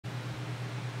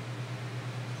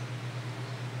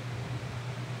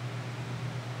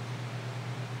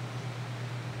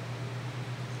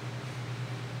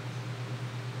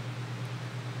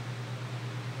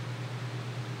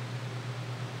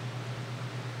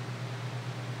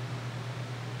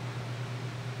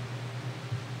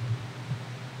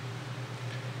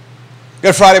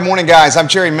Good Friday morning, guys. I'm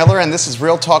Jerry Miller, and this is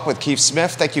Real Talk with Keith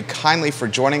Smith. Thank you kindly for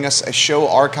joining us. A show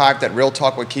archived at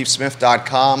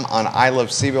realtalkwithkeithsmith.com, on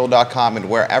ilovecville.com, and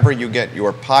wherever you get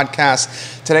your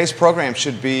podcasts. Today's program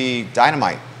should be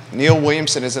dynamite. Neil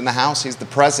Williamson is in the house. He's the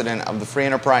president of the Free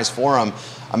Enterprise Forum,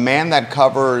 a man that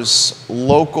covers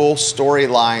local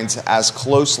storylines as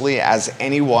closely as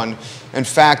anyone. In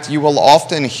fact, you will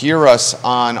often hear us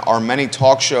on our many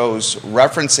talk shows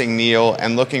referencing Neil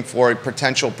and looking for a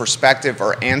potential perspective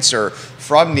or answer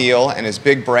from Neil and his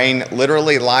big brain,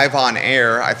 literally live on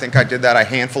air. I think I did that a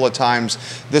handful of times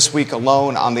this week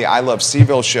alone on the I Love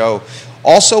CVille show.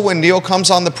 Also, when Neil comes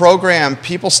on the program,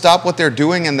 people stop what they're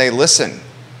doing and they listen.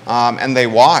 And they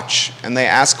watch and they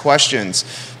ask questions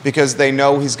because they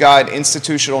know he's got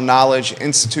institutional knowledge,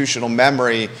 institutional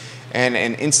memory, and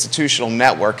an institutional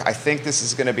network. I think this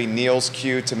is going to be Neil's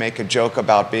cue to make a joke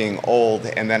about being old,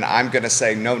 and then I'm going to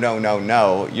say, no, no, no,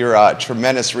 no. You're a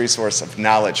tremendous resource of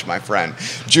knowledge, my friend.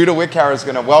 Judah Wickhauer is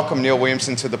going to welcome Neil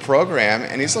Williamson to the program,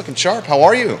 and he's looking sharp. How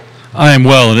are you? I am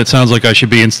well, and it sounds like I should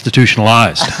be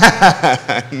institutionalized.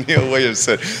 Neil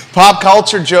Williamson. Pop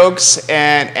culture jokes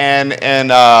and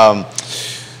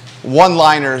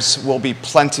one-liners will be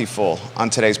plentiful on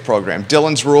today's program.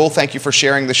 Dylan's Rule, thank you for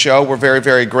sharing the show. We're very,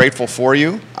 very grateful for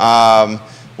you.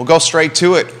 We'll go straight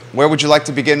to it. Where would you like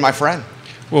to begin, my friend?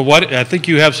 Well, I think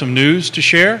you have some news to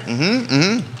share.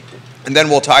 And then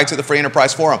we'll tie to the Free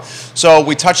Enterprise Forum. So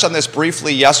we touched on this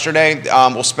briefly yesterday.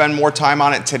 We'll spend more time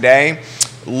on it today.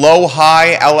 Low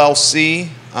High LLC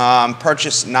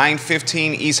purchased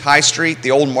 915 East High Street, the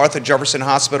old Martha Jefferson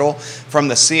Hospital, from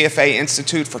the CFA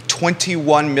Institute for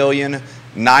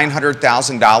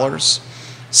 $21,900,000.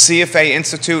 CFA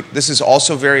Institute, this is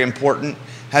also very important,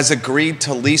 has agreed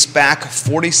to lease back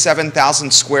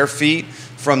 47,000 square feet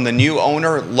from the new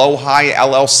owner, Low High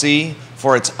LLC,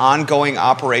 for its ongoing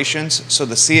operations. So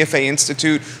the CFA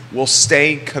Institute will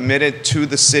stay committed to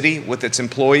the city with its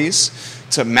employees.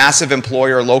 It's a massive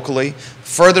employer locally.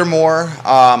 Furthermore,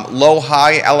 Low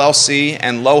High LLC,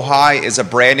 and Low High is a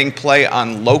branding play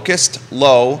on Locust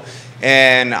Low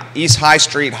and East High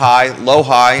Street High, Low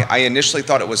High. I initially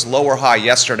thought it was Lower High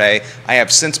yesterday. I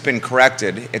have since been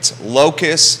corrected. It's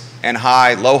Locust and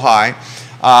High, Low High.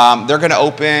 They're going to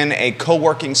open a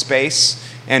co-working space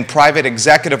and private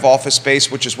executive office space,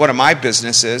 which is one of my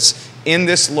businesses, in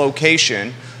this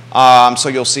location. So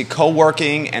you'll see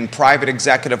co-working and private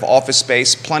executive office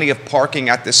space, plenty of parking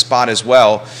at this spot as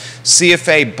well.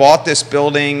 CFA bought this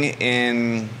building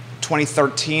in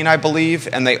 2013, I believe,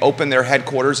 and they opened their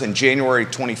headquarters in January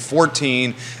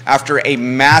 2014 after a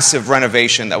massive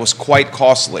renovation that was quite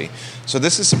costly. So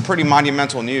this is some pretty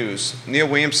monumental news. Neil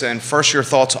Williamson, first your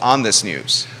thoughts on this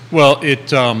news. Well,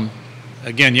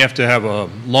 again, you have to have a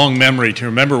long memory to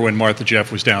remember when Martha Jeff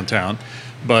was downtown,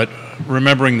 but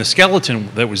remembering the skeleton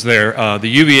that was there, the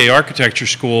UVA Architecture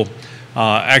School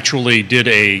actually did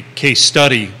a case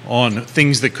study on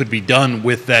things that could be done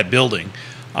with that building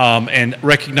and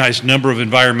recognized a number of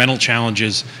environmental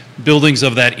challenges. Buildings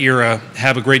of that era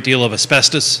have a great deal of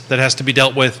asbestos that has to be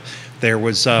dealt with. There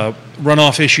was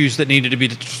runoff issues that needed to be,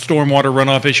 stormwater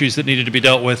runoff issues that needed to be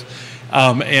dealt with.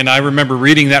 And I remember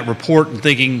reading that report and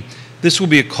thinking, this will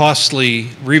be a costly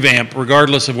revamp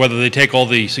regardless of whether they take all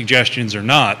the suggestions or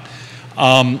not.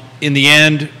 In the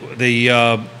end, the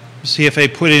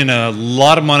CFA put in a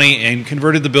lot of money and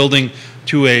converted the building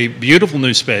to a beautiful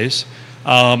new space.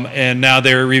 And now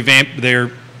they're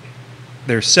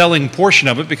selling a portion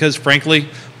of it because, frankly,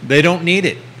 they don't need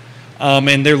it.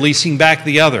 And they're leasing back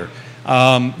the other.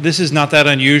 This is not that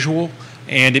unusual,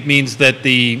 and it means that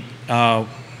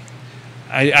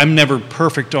I'm never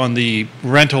perfect on the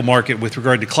rental market with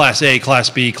regard to Class A, Class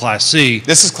B, Class C.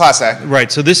 This is Class A.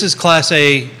 Right, so this is Class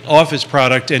A office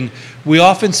product, and we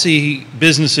often see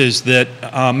businesses that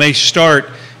may start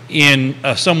in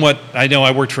a somewhat, I know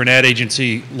I worked for an ad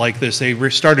agency like this, they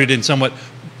started in somewhat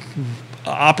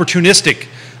opportunistic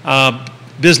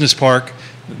business park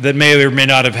that may or may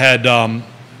not have had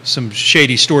some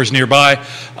shady stores nearby,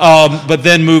 but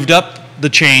then moved up the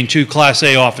chain to Class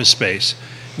A office space.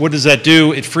 What does that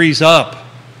do? It frees up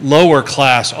lower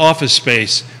class office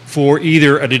space for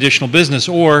either an additional business,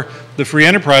 or the Free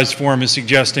Enterprise Forum is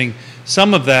suggesting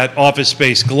some of that office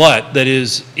space glut that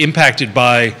is impacted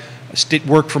by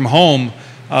work from home,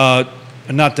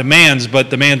 not demands, but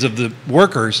demands of the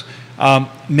workers,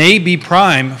 may be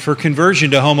prime for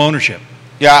conversion to home ownership.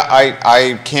 Yeah,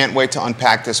 I can't wait to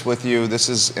unpack this with you. This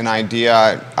is an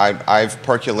idea I've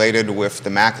percolated with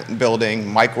the Mac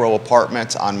building, micro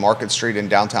apartments on Market Street in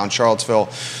downtown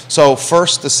Charlottesville. So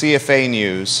first, the CFA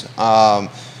news.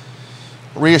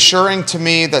 Reassuring to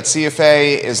me that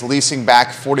CFA is leasing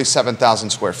back 47,000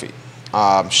 square feet.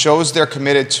 shows they're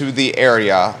committed to the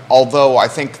area, although I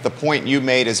think the point you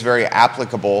made is very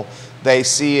applicable. They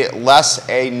see less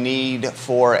a need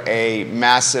for a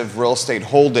massive real estate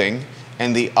holding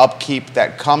and the upkeep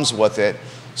that comes with it.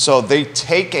 So they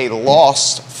take a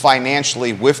loss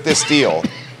financially with this deal.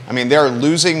 I mean, they're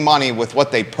losing money with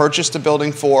what they purchased the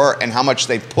building for and how much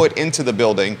they put into the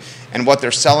building and what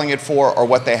they're selling it for or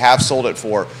what they have sold it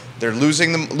for. They're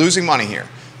losing money here.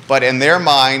 But in their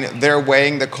mind, they're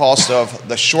weighing the cost of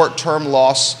the short-term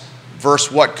loss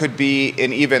versus what could be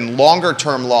an even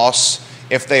longer-term loss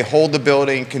if they hold the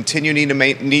building, continue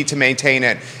need to maintain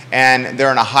it, and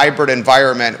they're in a hybrid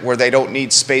environment where they don't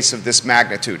need space of this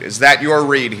magnitude. Is that your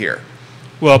read here?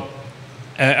 Well,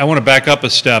 I want to back up a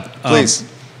step. Please.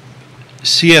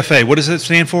 CFA, what does that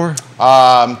stand for?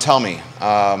 Tell me.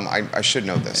 I should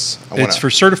know this. It's for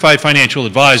Certified Financial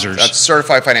Advisors. That's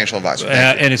Certified Financial Advisor.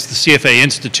 And it's the CFA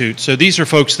Institute. So these are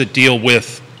folks that deal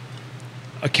with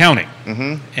accounting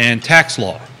and tax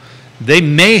law. They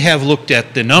may have looked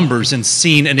at the numbers and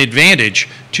seen an advantage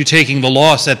to taking the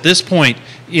loss at this point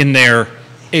in their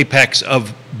apex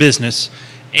of business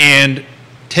and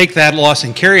take that loss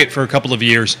and carry it for a couple of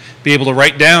years, be able to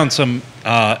write down some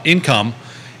income,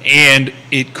 and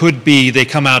it could be they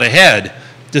come out ahead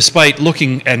despite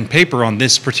looking at paper on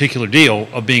this particular deal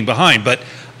of being behind. But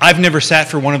I've never sat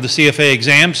for one of the CFA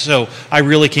exams, so I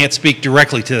really can't speak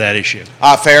directly to that issue.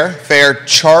 Fair.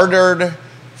 Chartered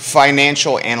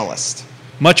Financial Analyst.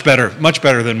 Much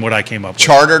better than what I came up with.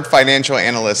 Chartered Financial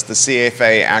Analyst, the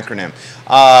CFA acronym.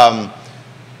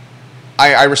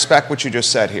 I respect what you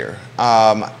just said here.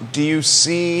 Do you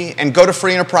see, and go to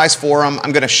Free Enterprise Forum,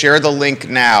 I'm going to share the link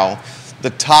now. The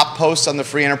top post on the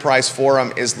Free Enterprise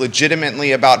Forum is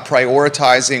legitimately about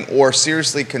prioritizing or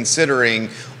seriously considering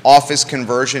office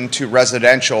conversion to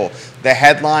residential. The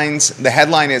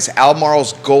headline is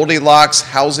Albemarle's Goldilocks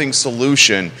Housing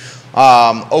Solution.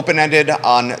 Open-ended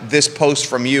on this post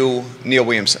from you, Neil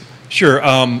Williamson. Sure.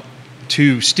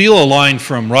 To steal a line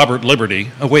from Robert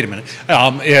Liberty,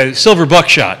 Silver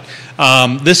Buckshot,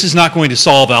 this is not going to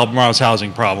solve Albemarle's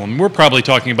housing problem. We're probably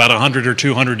talking about 100 or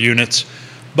 200 units,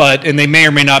 and they may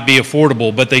or may not be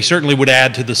affordable, but they certainly would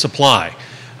add to the supply.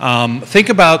 In thinking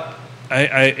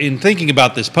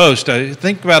about this post, I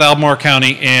think about Albemarle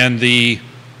County and the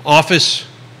office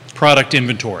product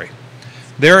inventory.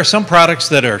 There are some products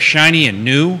that are shiny and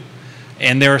new,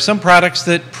 and there are some products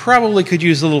that probably could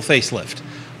use a little facelift.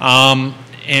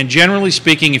 And generally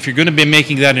speaking, if you're going to be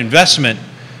making that investment,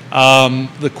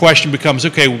 the question becomes,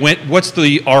 okay, what's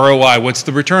the ROI? What's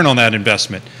the return on that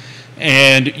investment?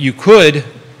 And you could,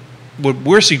 what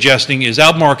we're suggesting is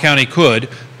Albemarle County could,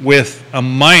 with a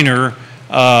minor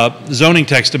zoning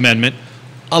text amendment,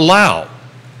 allow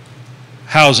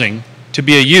housing to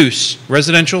be a use,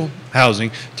 residential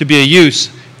housing, to be a use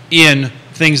in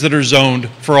things that are zoned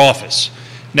for office.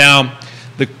 Now,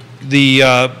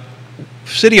 the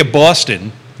City of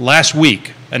Boston last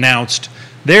week announced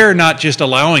they're not just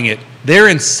allowing it, they're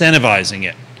incentivizing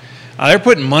it. They're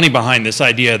putting money behind this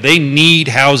idea. They need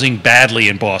housing badly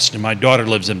in Boston. My daughter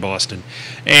lives in Boston.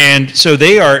 And so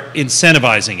they are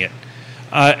incentivizing it.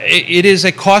 It is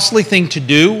a costly thing to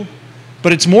do,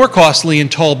 but it's more costly in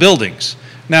tall buildings.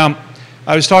 Now,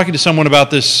 I was talking to someone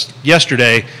about this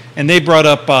yesterday, and they brought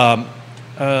up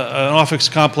an office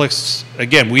complex.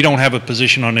 Again, we don't have a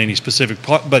position on any specific,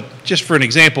 but just for an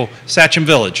example, Satcham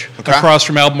Village, across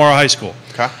from Albemarle High School.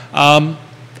 Okay.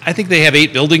 I think they have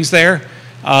 8 buildings there,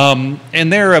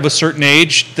 and they're of a certain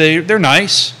age. They're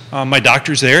nice. My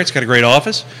doctor's there. It's got a great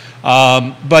office.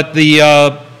 But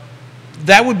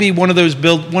that would be one of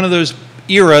those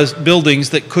eras buildings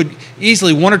that could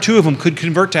easily, 1 or 2 of them could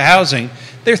convert to housing.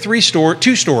 They're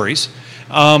 2 stories.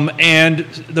 And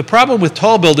the problem with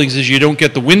tall buildings is you don't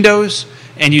get the windows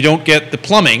and you don't get the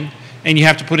plumbing and you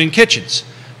have to put in kitchens.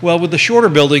 Well, with the shorter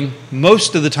building,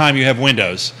 most of the time you have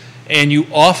windows and you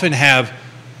often have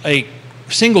a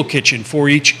single kitchen for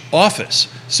each office.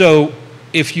 So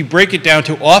if you break it down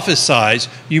to office size,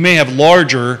 you may have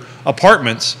larger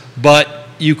apartments, but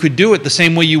you could do it the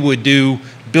same way you would do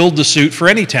build to suit for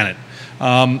any tenant.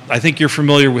 I think you're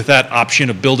familiar with that option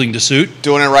of building to suit.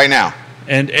 Doing it right now.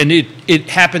 And it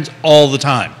happens all the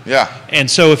time. Yeah. And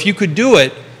so if you could do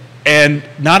it and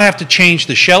not have to change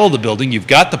the shell of the building, you've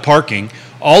got the parking.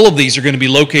 All of these are going to be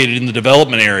located in the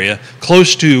development area,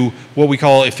 close to what we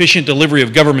call efficient delivery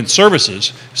of government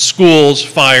services, schools,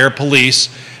 fire, police.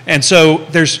 And so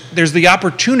there's the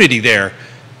opportunity there.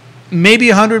 Maybe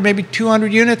 100, maybe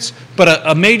 200 units, but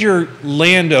a major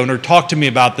landowner talked to me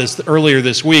about this earlier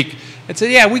this week and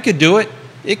said, yeah, we could do it.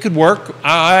 It could work.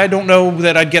 I don't know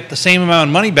that I'd get the same amount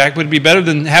of money back, but it'd be better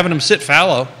than having them sit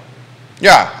fallow.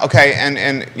 Yeah, okay,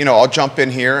 and you know, I'll jump in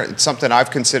here. It's something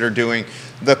I've considered doing.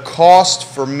 The cost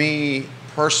for me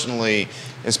personally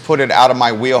is put it out of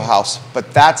my wheelhouse,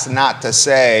 but that's not to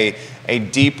say a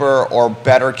deeper or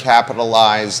better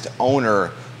capitalized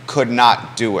owner could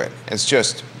not do it. It's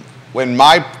just, in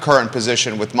my current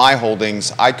position with my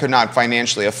holdings, I could not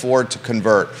financially afford to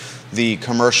convert the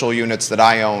commercial units that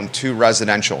I own to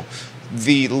residential.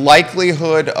 The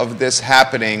likelihood of this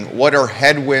happening, what are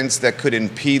headwinds that could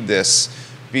impede this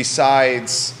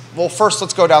besides, well, first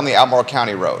let's go down the Albemarle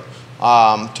County Road.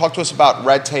 Talk to us about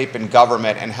red tape in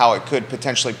government and how it could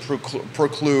potentially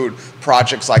preclude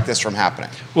projects like this from happening.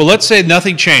 Well, let's say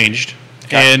nothing changed,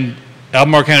 okay, and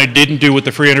Albemarle County didn't do what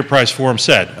the Free Enterprise Forum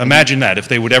said. Imagine that, if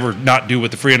they would ever not do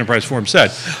what the Free Enterprise Forum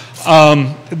said.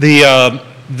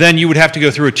 Then you would have to go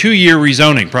through a 2-year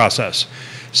rezoning process.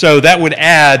 So that would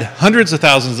add hundreds of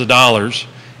thousands of dollars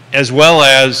as well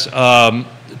as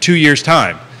 2 years'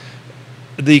 time.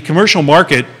 The commercial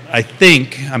market, I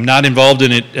think, I'm not involved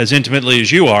in it as intimately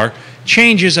as you are,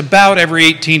 changes about every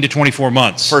 18 to 24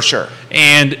 months. For sure.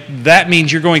 And that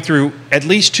means you're going through at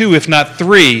least 2, if not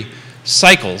 3,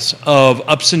 cycles of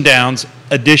ups and downs,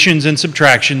 additions and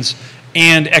subtractions,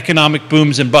 and economic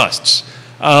booms and busts.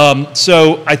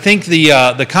 So I think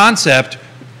the concept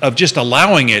of just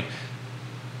allowing it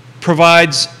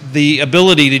provides the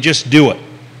ability to just do it.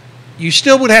 You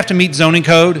still would have to meet zoning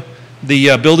code,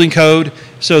 the building code,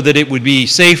 so that it would be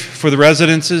safe for the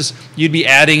residences. You'd be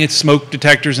adding smoke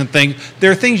detectors and things.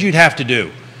 There are things you'd have to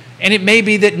do. And it may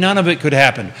be that none of it could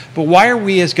happen. But why are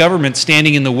we as government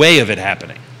standing in the way of it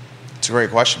happening? That's a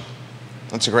great question.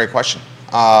 That's a great question.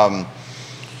 I've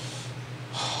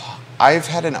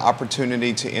had an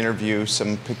opportunity to interview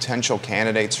some potential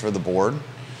candidates for the board.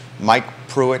 Mike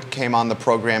Pruitt came on the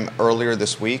program earlier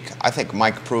this week. I think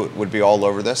Mike Pruitt would be all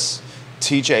over this.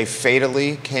 TJ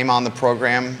Fatally came on the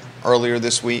program earlier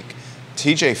this week.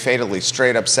 TJ Fatally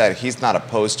straight up said he's not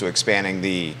opposed to expanding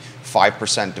the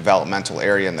 5% developmental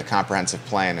area in the comprehensive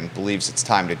plan and believes it's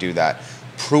time to do that.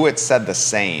 Pruitt said the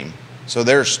same. So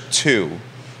there's 2.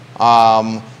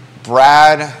 Brad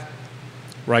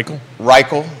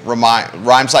Reichel,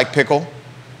 rhymes like pickle.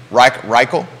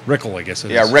 Reichel? Rickle, I guess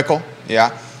it is. Yeah, Rickle,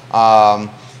 yeah. I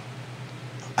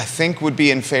think would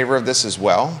be in favor of this as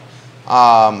well.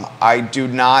 I do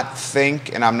not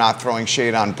think, and I'm not throwing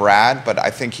shade on Brad, but I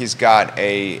think he's got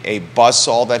a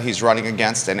buzzsaw that he's running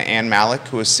against, and Ann Malik,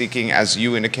 who is seeking, as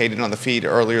you indicated on the feed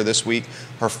earlier this week,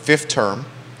 her 5th term.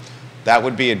 That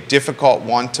would be a difficult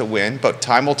one to win, but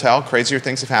time will tell. Crazier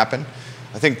things have happened.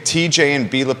 I think TJ and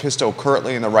B. Lepisto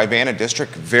currently in the Rivanna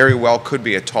district very well could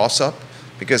be a toss-up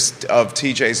because of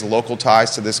TJ's local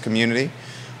ties to this community.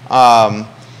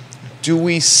 Do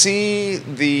we see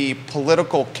the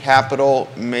political capital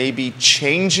maybe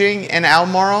changing in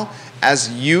Albemarle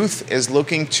as youth is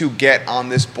looking to get on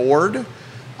this board?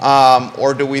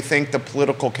 Or do we think the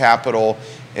political capital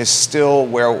is still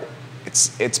where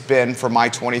it's been for my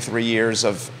 23 years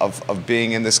of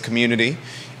being in this community?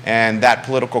 And that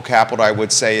political capital, I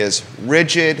would say, is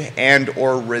rigid and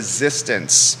or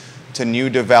resistance to new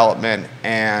development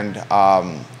and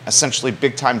essentially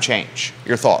big-time change.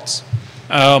 Your thoughts?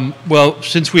 Well,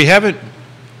 since we haven't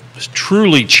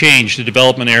truly changed the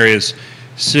development areas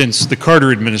since the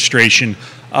Carter administration,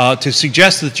 to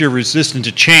suggest that you're resistant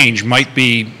to change might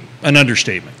be an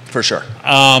understatement. For sure.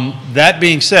 That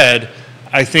being said,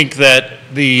 I think that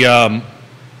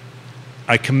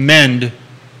I commend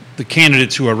the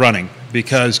candidates who are running,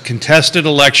 because contested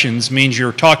elections means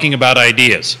you're talking about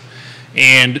ideas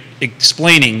and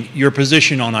explaining your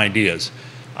position on ideas.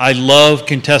 I love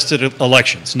contested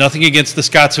elections. Nothing against the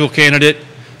Scottsville candidate.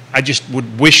 I just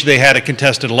would wish they had a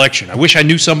contested election. I wish I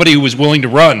knew somebody who was willing to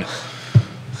run.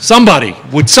 Somebody,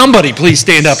 would somebody please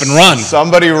stand up and run?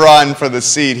 Somebody run for the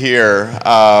seat here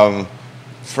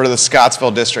for the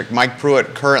Scottsville district. Mike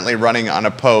Pruitt currently running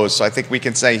unopposed, so I think we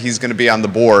can say he's going to be on the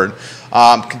board.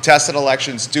 Contested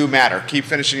elections do matter. Keep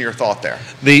finishing your thought there.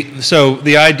 So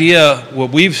the idea,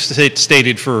 what we've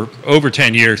stated for over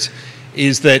 10 years,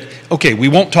 is that, okay, we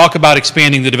won't talk about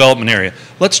expanding the development area.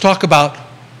 Let's talk about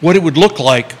what it would look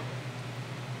like,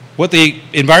 what the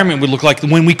environment would look like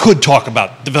when we could talk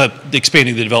about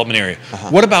expanding the development area.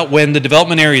 What about when the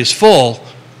development area is full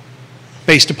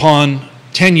based upon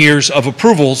 10 years of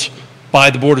approvals by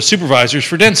the Board of Supervisors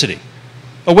for density?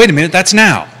 Oh, wait a minute, that's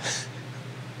now.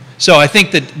 So I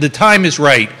think that the time is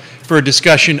right for a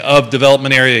discussion of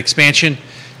development area expansion.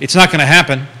 It's not going to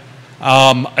happen.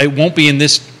 It won't be in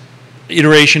this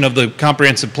iteration of the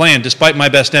comprehensive plan. Despite my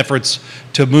best efforts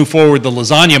to move forward the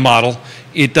lasagna model,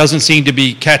 it doesn't seem to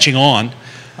be catching on.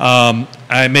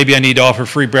 Maybe I need to offer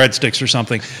free breadsticks or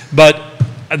something. But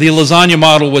the lasagna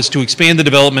model was to expand the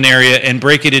development area and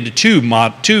break it into two,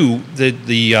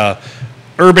 the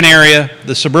urban area,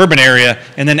 the suburban area,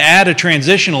 and then add a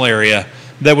transitional area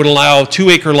that would allow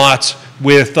 2-acre lots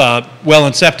with well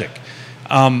and septic.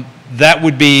 That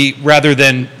would be rather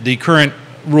than the current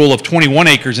rule of 21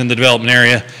 acres in the development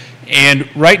area. And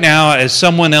right now, as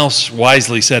someone else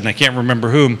wisely said, and I can't remember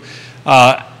whom,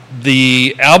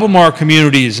 the Albemarle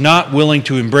community is not willing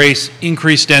to embrace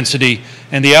increased density,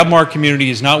 and the Albemarle community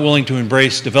is not willing to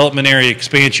embrace development area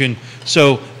expansion,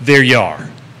 so there you are.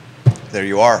 There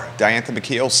you are. Diantha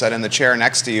McKeel said in the chair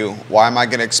next to you, why am I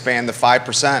going to expand the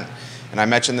 5%? And I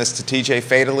mentioned this to TJ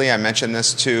Fatally. I mentioned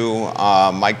this to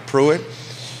Mike Pruitt.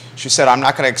 She said, I'm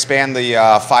not going to expand the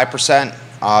 5%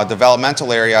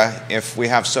 developmental area if we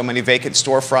have so many vacant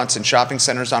storefronts and shopping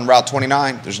centers on Route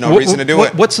 29. There's no reason to do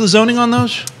it. What's the zoning on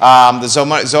those? The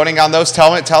zoning on those,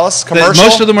 tell us, commercial?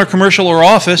 Most of them are commercial or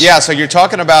office. Yeah, so you're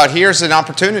talking about here's an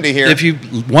opportunity here. If you,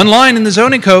 one line in the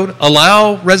zoning code,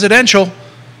 allow residential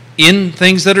in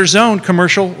things that are zoned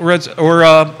commercial or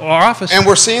office. And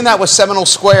we're seeing that with Seminole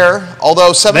Square,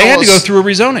 although Seminole... They had to go through a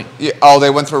rezoning. Yeah, oh, they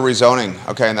went through a rezoning.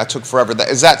 Okay, and that took forever.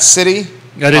 Is that city?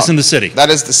 That is in the city. That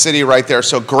is the city right there.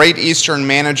 So Great Eastern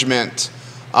Management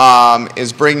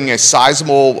is bringing a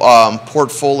sizable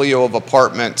portfolio of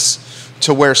apartments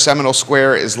to where Seminole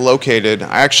Square is located.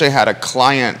 I actually had a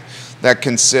client that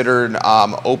considered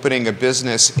opening a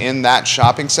business in that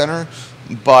shopping center,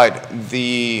 but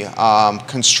the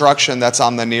construction that's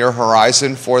on the near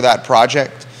horizon for that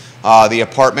project, the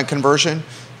apartment conversion,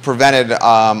 prevented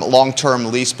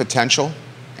long-term lease potential.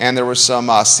 And there was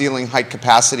some ceiling height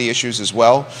capacity issues as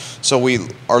well. So we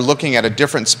are looking at a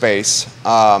different space.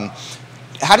 How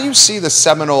do you see the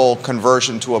Seminole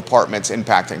conversion to apartments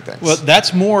impacting things? Well,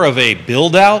 that's more of a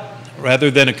build-out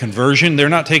rather than a conversion. They're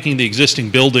not taking the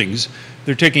existing buildings.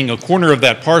 They're taking a corner of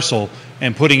that parcel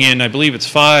and putting in, I believe it's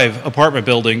 5 apartment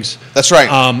buildings. That's right.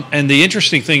 And the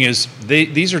interesting thing is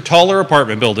these are taller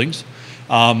apartment buildings.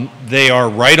 They are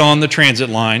right on the transit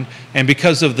line, and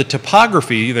because of the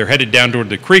topography, they're headed down toward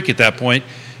the creek at that point.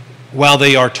 While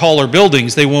they are taller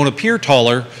buildings, they won't appear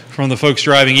taller from the folks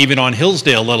driving even on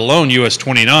Hillsdale, let alone US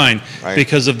 29, right,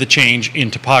 because of the change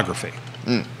in topography.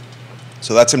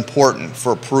 So that's important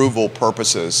for approval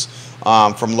purposes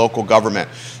from local government.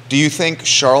 Do you think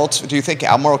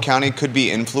Albemarle County could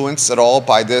be influenced at all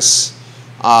by this,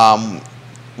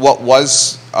 what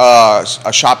was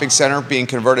a shopping center being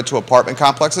converted to apartment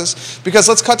complexes? Because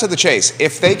let's cut to the chase. I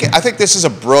think this is a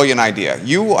brilliant idea.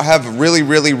 You have really,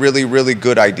 really, really, really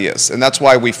good ideas, and that's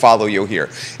why we follow you here.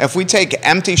 If we take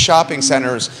empty shopping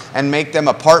centers and make them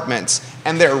apartments,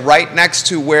 and they're right next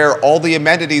to where all the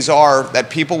amenities are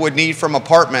that people would need from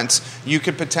apartments, you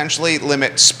could potentially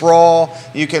limit sprawl,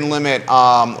 you can limit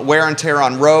wear and tear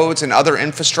on roads and other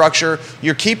infrastructure.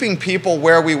 You're keeping people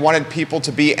where we wanted people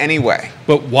to be anyway.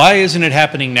 But why isn't it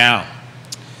happening now?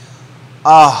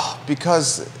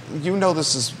 Because you know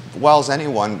this as well as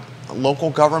anyone,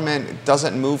 local government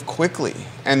doesn't move quickly,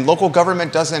 and local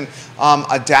government doesn't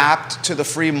adapt to the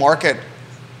free market,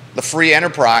 the free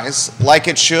enterprise, like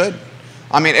it should.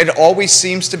 I mean, it always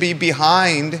seems to be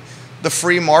behind the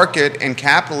free market and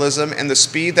capitalism and the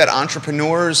speed that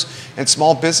entrepreneurs and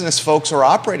small business folks are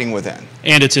operating within.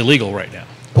 And it's illegal right now.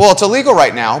 Well, it's illegal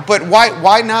right now, but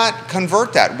why not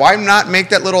convert that? Why not make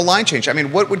that little line change? I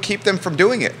mean, what would keep them from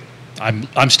doing it?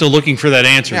 I'm still looking for that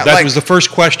answer. Yeah, that was the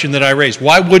first question that I raised.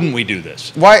 Why wouldn't we do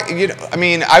this? Why? I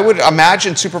mean, I would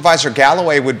imagine Supervisor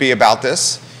Galloway would be about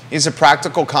this. He's a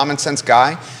practical, common sense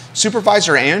guy.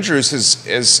 Supervisor Andrews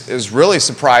has really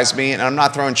surprised me, and I'm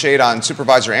not throwing shade on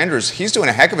Supervisor Andrews. He's doing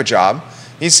a heck of a job.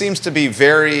 He seems to be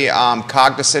very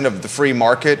cognizant of the free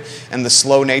market and the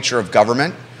slow nature of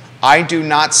government. I do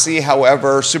not see,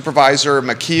 however, Supervisor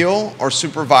McKeel or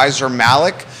Supervisor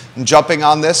Malik jumping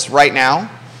on this right now.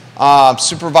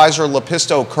 Supervisor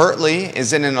Lepisto-Kirtley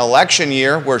is in an election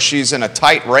year where she's in a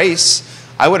tight race.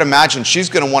 I would imagine she's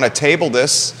going to want to table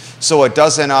this so it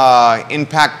doesn't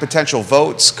impact potential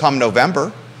votes come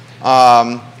November.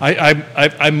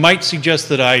 I might suggest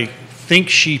that I think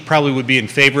she probably would be in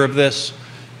favor of this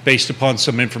based upon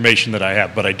some information that I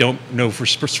have, but I don't know for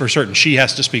certain. She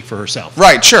has to speak for herself.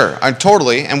 Right, sure,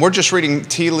 totally. And we're just reading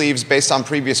tea leaves based on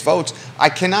previous votes. I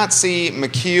cannot see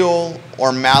McKeel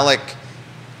or Malik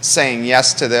saying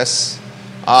yes to this.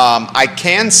 I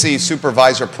can see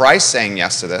Supervisor Price saying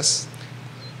yes to this.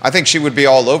 I think she would be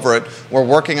all over it. We're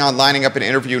working on lining up an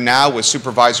interview now with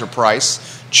Supervisor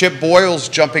Price. Chip Boyle's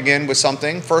jumping in with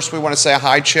something. First, we want to say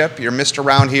hi, Chip. You're missed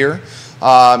around here.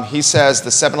 He says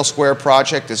the Seminole Square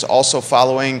project is also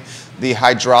following the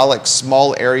hydraulic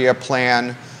small area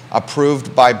plan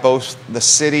approved by both the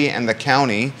city and the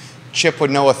county. Chip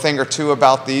would know a thing or two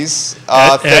about these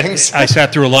things. I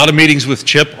sat through a lot of meetings with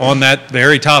Chip on that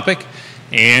very topic,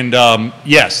 and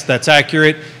yes, that's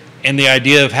accurate. And the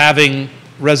idea of having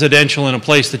residential in a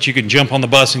place that you can jump on the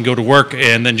bus and go to work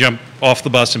and then jump off the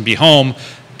bus and be home,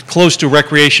 close to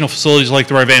recreational facilities like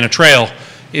the Rivanna Trail,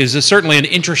 is certainly an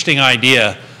interesting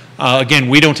idea. Again,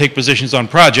 we don't take positions on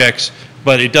projects,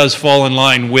 but it does fall in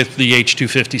line with the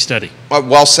H250 study.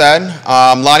 Well said.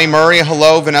 Lonnie Murray,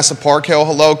 hello. Vanessa Parkhill,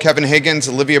 hello. Kevin Higgins,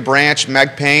 Olivia Branch,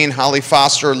 Meg Payne, Holly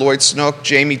Foster, Lloyd Snook,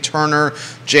 Jamie Turner,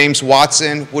 James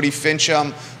Watson, Woody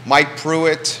Fincham, Mike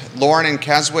Pruitt, Lauren and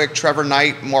Keswick, Trevor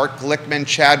Knight, Mark Glickman,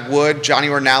 Chad Wood, Johnny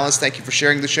Ornalis, thank you for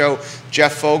sharing the show.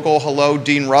 Jeff Fogel, hello.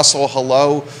 Dean Russell,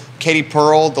 hello. Katie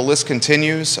Pearl, the list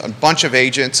continues. A bunch of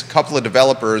agents, a couple of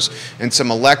developers, and some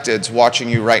electeds watching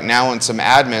you right now, and some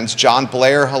admins. John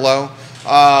Blair, hello.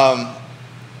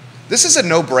 This is a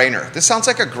no-brainer. This sounds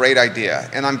like a great idea,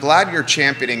 and I'm glad you're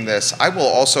championing this. I will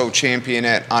also champion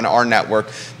it on our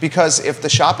network, because if the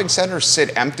shopping centers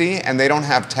sit empty and they don't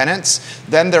have tenants,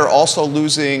 then they're also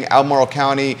losing Albemarle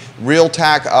County retail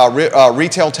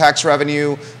tax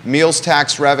revenue, meals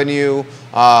tax revenue,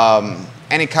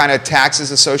 any kind of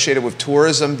taxes associated with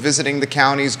tourism visiting the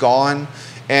county is gone.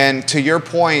 And to your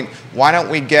point, why don't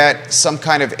we get some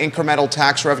kind of incremental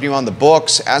tax revenue on the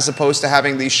books as opposed to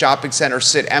having these shopping centers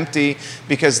sit empty,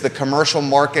 because the commercial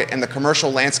market and the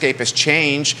commercial landscape has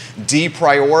changed,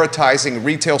 deprioritizing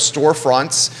retail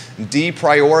storefronts,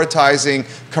 deprioritizing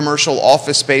commercial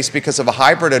office space because of a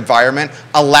hybrid environment.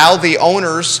 Allow the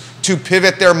owners to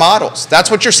pivot their models.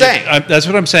 That's what you're saying. That's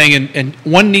what I'm saying, and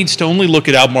one needs to only look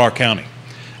at Albemarle County.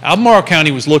 Albemarle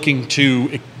County was looking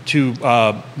to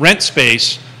rent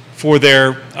space for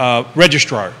their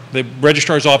registrar. The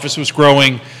registrar's office was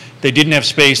growing. They didn't have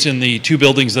space in the 2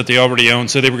 buildings that they already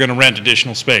owned, so they were going to rent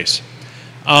additional space.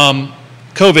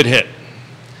 COVID hit.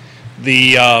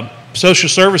 The social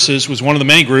services was one of the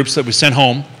many groups that was sent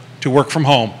home to work from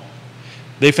home.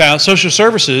 They found social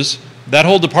services, that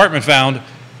whole department found,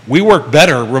 we work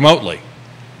better remotely.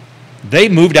 They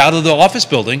moved out of the office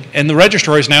building, and the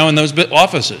registrar is now in those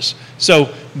offices.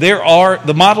 So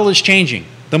the model is changing.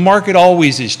 The market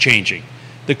always is changing.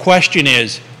 The question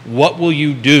is, what will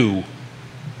you do?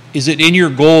 Is it in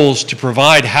your goals to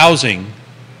provide housing,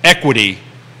 equity,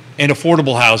 and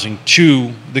affordable housing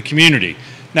to the community?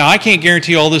 Now, I can't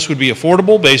guarantee all this would be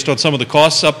affordable based on some of the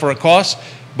costs, upfront costs,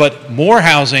 but more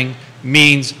housing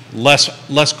means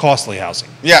less costly housing.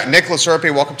 Yeah, Nicholas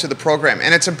Erpe, welcome to the program.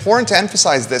 And it's important to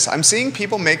emphasize this. I'm seeing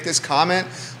people make this comment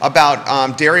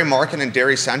about Dairy Market and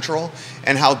Dairy Central,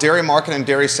 and how Dairy Market and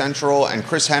Dairy Central and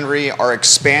Chris Henry are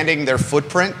expanding their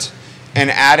footprint and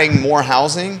adding more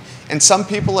housing. And some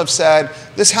people have said,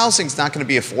 this housing's not going to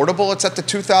be affordable. It's at the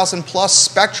 2,000 plus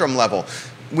spectrum level.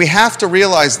 We have to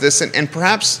realize this, and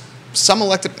perhaps some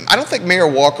elected, I don't think Mayor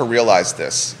Walker realized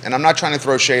this, and I'm not trying to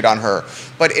throw shade on her,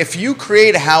 but if you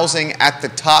create housing at the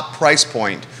top price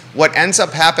point, what ends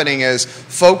up happening is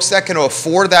folks that can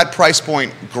afford that price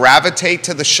point gravitate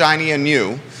to the shiny and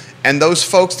new, and those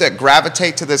folks that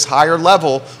gravitate to this higher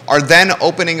level are then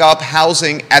opening up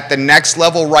housing at the next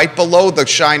level right below the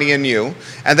shiny and new,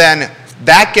 and then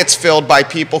that gets filled by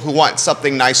people who want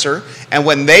something nicer. And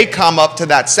when they come up to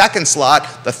that second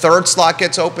slot, the third slot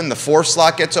gets open, the fourth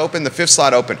slot gets open, the fifth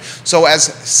slot open. So as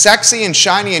sexy and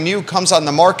shiny and new comes on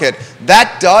the market,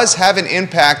 that does have an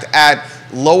impact at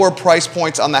lower price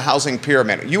points on the housing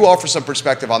pyramid. You offer some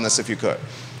perspective on this if you could.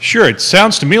 Sure, it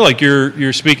sounds to me like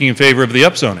you're speaking in favor of the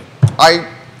upzoning. I'm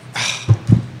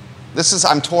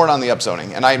torn on the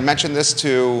upzoning, and I mentioned this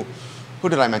to, who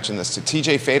did I mention this to?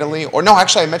 TJ Fatally? Or no,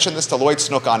 actually I mentioned this to Lloyd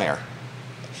Snook on air.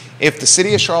 If the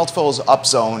city of Charlottesville is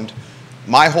upzoned,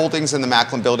 my holdings in the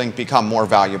Macklin building become more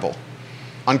valuable,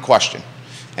 unquestioned.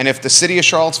 And if the city of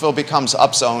Charlottesville becomes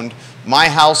upzoned, my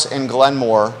house in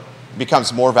Glenmore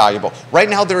becomes more valuable. Right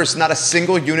now, there is not a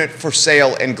single unit for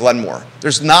sale in Glenmore.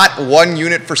 There's not one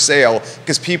unit for sale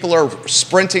because people are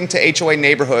sprinting to HOA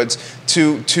neighborhoods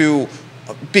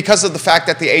because of the fact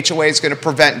that the HOA is going to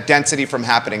prevent density from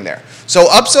happening there. So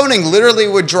upzoning literally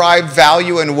would drive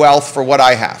value and wealth for what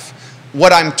I have.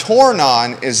 What I'm torn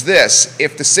on is this: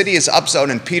 if the city is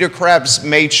upzoned, and Peter Krebs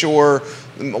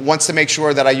wants to make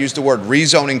sure that I use the word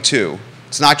rezoning too.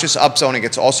 It's not just upzoning,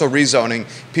 it's also rezoning.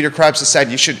 Peter Krebs has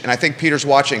said you should, and I think Peter's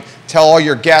watching, tell all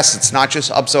your guests it's not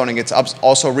just upzoning, it's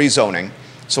also rezoning.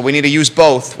 So we need to use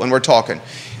both when we're talking.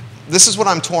 This is what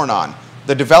I'm torn on.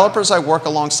 The developers I work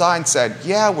alongside said,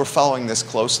 yeah, we're following this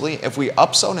closely. If we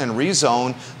upzone and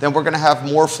rezone, then we're going to have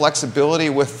more flexibility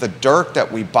with the dirt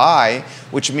that we buy,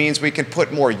 which means we can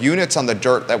put more units on the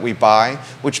dirt that we buy,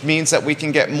 which means that we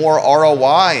can get more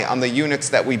ROI on the units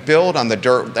that we build on the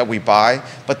dirt that we buy.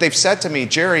 But they've said to me,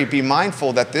 Jerry, be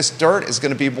mindful that this dirt is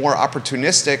going to be more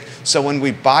opportunistic, so when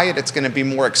we buy it, it's going to be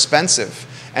more expensive.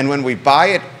 And when we buy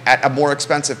it at a more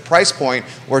expensive price point,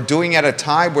 we're doing it at a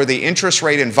time where the interest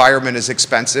rate environment is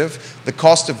expensive, the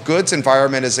cost of goods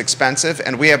environment is expensive,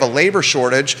 and we have a labor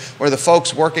shortage where the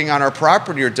folks working on our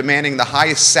property are demanding the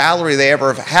highest salary they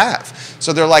ever have.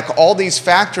 So they're like, all these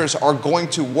factors are going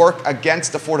to work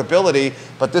against affordability,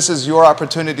 but this is your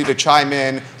opportunity to chime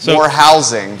in, more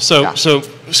housing. So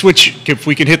switch, if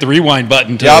we can hit the rewind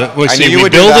button to, Yep, we I knew you we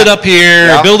would do build that. it up here,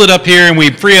 Yep. build it up here, and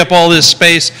we free up all this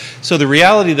space. So the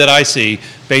reality that I see,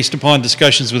 based upon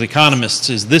discussions with economists,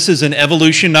 is this is an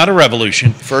evolution, not a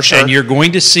revolution. For sure. And you're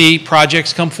going to see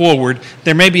projects come forward.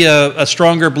 There may be a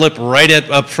stronger blip right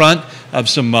up front of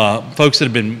some folks that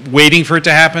have been waiting for it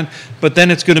to happen, but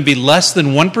then it's going to be less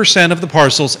than 1% of the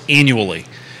parcels annually.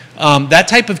 That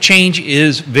type of change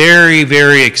is very,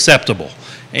 very acceptable.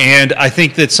 And I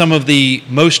think that some of the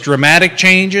most dramatic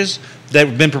changes that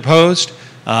have been proposed,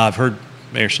 I've heard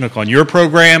Mayor Snook on your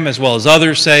program as well as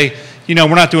others say, you know,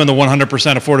 we're not doing the 100%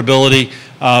 affordability.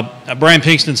 Brian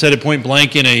Pinkston said it point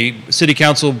blank in a City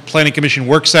Council Planning Commission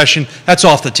work session, that's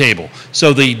off the table.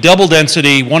 So the double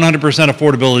density, 100%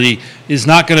 affordability is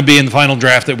not going to be in the final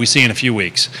draft that we see in a few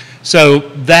weeks. So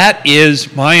that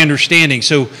is my understanding.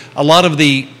 So a lot of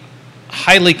the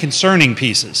highly concerning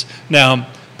pieces. Now,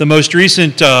 the most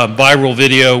recent viral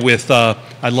video with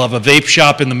I love a vape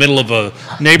shop in the middle of a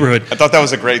neighborhood. I thought that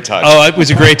was a great touch. Oh, it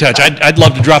was a great touch. I'd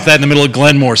love to drop that in the middle of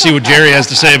Glenmore, see what Jerry has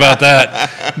to say about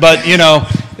that. But, you know,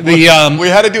 we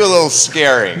had to do a little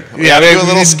scaring. We had to do a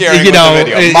little scaring you know, with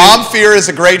the video. Mom fear is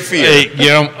a great fear. You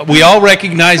know, we all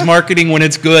recognize marketing when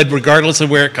it's good, regardless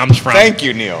of where it comes from. Thank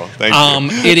you, Neil. Thank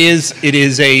you. It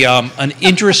is an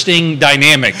interesting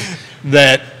dynamic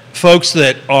that folks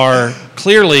that are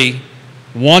clearly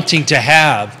wanting to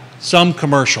have some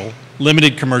commercial,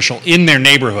 limited commercial in their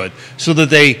neighborhood so that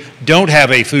they don't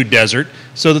have a food desert,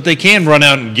 so that they can run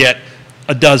out and get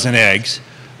a dozen eggs,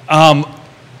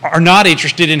 are not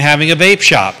interested in having a vape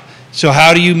shop. So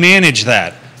how do you manage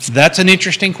that? That's an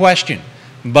interesting question,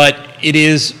 but it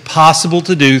is possible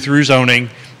to do through zoning,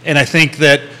 and I think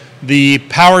that the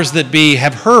powers that be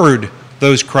have heard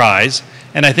those cries,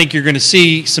 and I think you're going to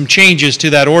see some changes to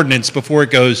that ordinance before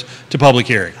it goes to public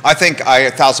hearing. I think I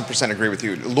 1,000% agree with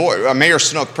you. Mayor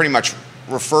Snook pretty much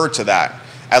referred to that,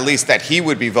 at least that he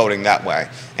would be voting that way.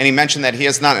 And he mentioned that he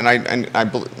has not,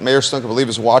 Mayor Snook, I believe,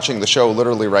 is watching the show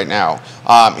literally right now.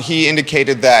 He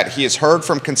indicated that he has heard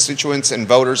from constituents and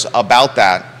voters about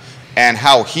that, and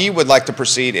how he would like to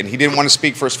proceed, and he didn't want to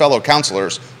speak for his fellow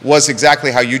councilors, was exactly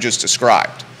how you just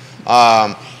described.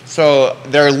 So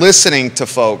they're listening to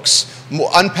folks.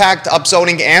 Unpacked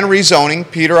upzoning and rezoning.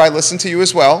 Peter, I listened to you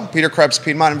as well. Peter Krebs,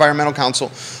 Piedmont Environmental Council.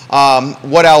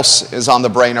 What else is on the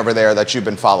brain over there that you've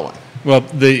been following? Well,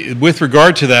 with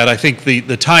regard to that, I think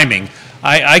the timing.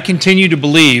 I continue to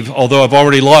believe, although I've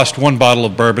already lost one bottle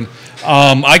of bourbon,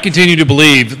 I continue to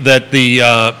believe that the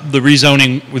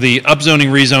rezoning, the upzoning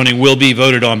rezoning will be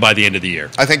voted on by the end of the year.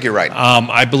 I think you're right.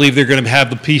 I believe they're going to have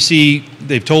the PC,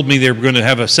 they've told me they're going to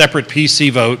have a separate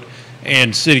PC vote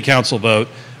and city council vote,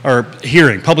 or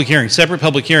hearing, public hearings, separate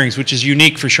public hearings, which is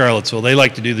unique for Charlottesville. They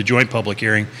like to do the joint public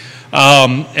hearing.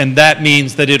 And that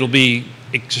means that it'll be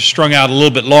strung out a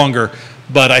little bit longer,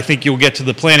 but I think you'll get to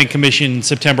the Planning Commission in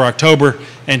September, October,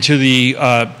 and to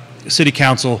the City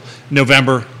Council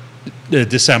November,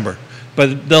 December.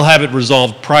 But they'll have it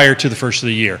resolved prior to the first of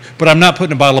the year. But I'm not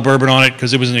putting a bottle of bourbon on it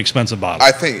because it was an expensive bottle.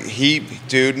 I think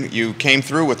dude, you came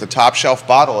through with the top shelf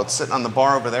bottle. It's sitting on the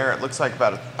bar over there. It looks like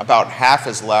about half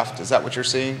is left. Is that what you're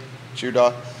seeing,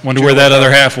 Judah? Wonder where that other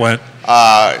half went.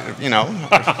 You know.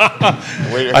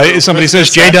 Somebody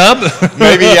says J-Dub?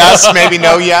 Maybe yes, maybe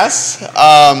no yes.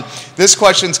 This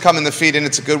question's come in the feed, and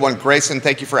it's a good one. Grayson,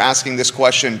 thank you for asking this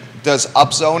question. Does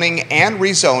upzoning and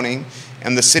rezoning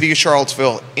in the city of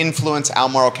Charlottesville influence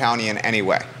Albemarle County in any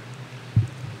way?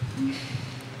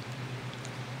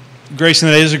 Grayson,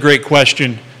 that is a great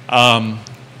question.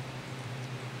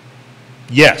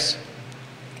 Yes.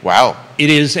 Wow.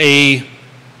 We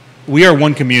are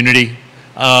one community.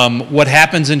 What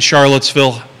happens in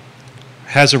Charlottesville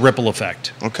has a ripple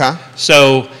effect. Okay.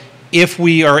 So if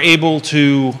we are able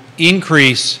to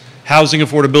increase housing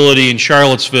affordability in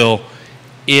Charlottesville,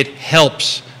 it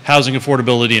helps housing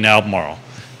affordability in Albemarle.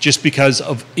 Just because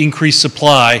of increased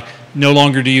supply no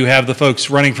longer do you have the folks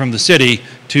running from the city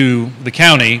to the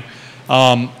county.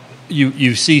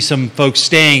 You see some folks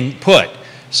staying put.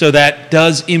 So that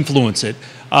does influence it.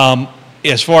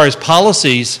 As far as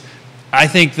policies, I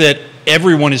think that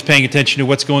everyone is paying attention to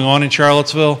what's going on in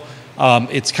Charlottesville.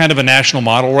 It's kind of a national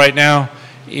model right now,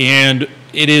 and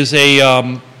it is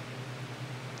the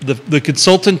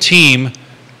consultant team,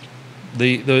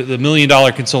 the $1 million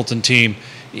consultant team,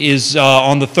 is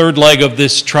on the third leg of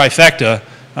this trifecta,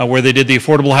 where they did the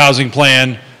affordable housing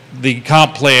plan, the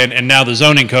comp plan, and now the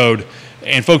zoning code,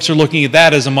 and folks are looking at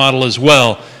that as a model as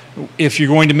well. If you're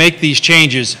going to make these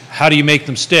changes, how do you make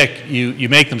them stick? You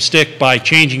make them stick by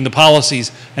changing the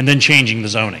policies and then changing the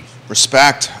zoning.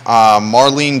 Respect.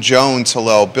 Marlene Jones,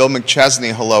 hello. Bill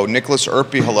McChesney, hello. Nicholas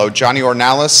Erpy, hello. Johnny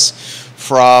Ornalis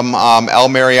from El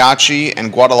Mariachi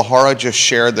and Guadalajara just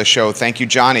shared the show. Thank you,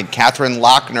 Johnny. Catherine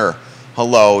Lochner,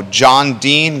 hello. John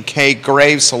Dean, Kay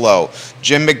Graves, hello.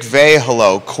 Jim McVeigh,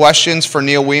 hello. Questions for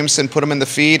Neil Williamson, put them in the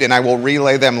feed and I will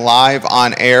relay them live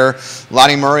on air.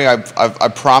 Lonnie Murray, I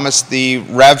promised the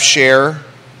rev share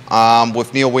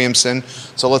with Neil Williamson.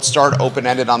 So let's start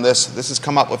open-ended on this. This has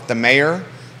come up with the mayor,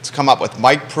 it's come up with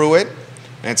Mike Pruitt,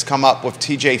 and it's come up with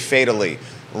TJ Fatally.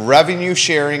 Revenue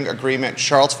sharing agreement,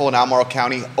 Charlottesville and Albemarle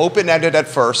County, open-ended at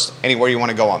first. Anywhere you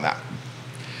want to go on that?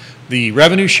 The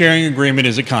revenue sharing agreement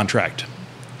is a contract,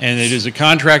 and it is a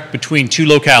contract between two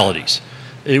localities.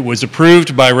 It was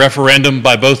approved by referendum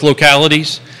by both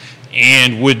localities,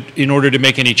 and would, in order to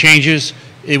make any changes,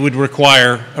 it would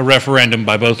require a referendum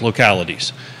by both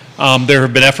localities. There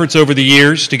have been efforts over the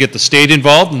years to get the state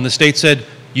involved, and the state said,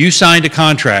 you signed a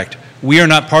contract. We are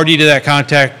not party to that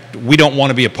contract. We don't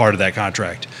want to be a part of that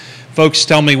contract. Folks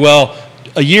tell me, well,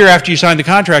 a year after you signed the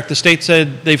contract, the state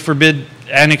said they forbid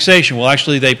annexation. Well,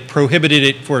 actually, they prohibited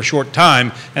it for a short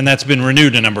time, and that's been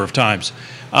renewed a number of times.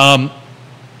 The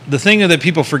thing that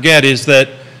people forget is that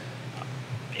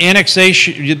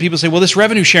annexation, people say, well, this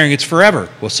revenue sharing, it's forever.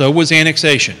 Well, so was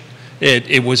annexation.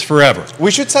 It was forever.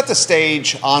 We should set the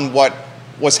stage on what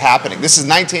was happening. This is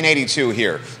 1982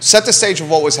 here. Set the stage of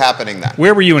what was happening then.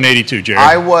 Where were you in 82, Jerry?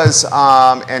 I was, in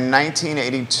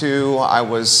 1982, I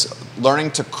was learning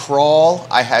to crawl.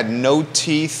 I had no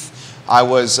teeth. I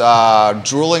was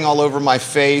drooling all over my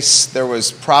face. There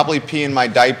was probably pee in my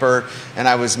diaper, and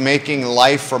I was making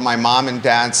life for my mom and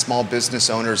dad, small business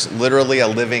owners, literally a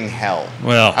living hell.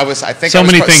 Well, I think so I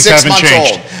was many things 6 haven't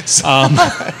months changed.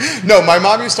 old. No, my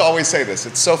mom used to always say this.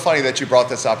 It's so funny that you brought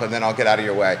this up, and then I'll get out of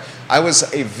your way. I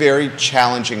was a very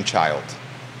challenging child.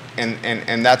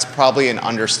 And that's probably an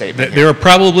understatement. There are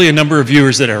probably a number of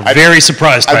viewers that are very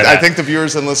surprised by that. I think the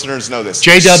viewers and listeners know this.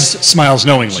 J-Dubs smiles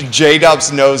knowingly.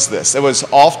 J-Dubs knows this. It was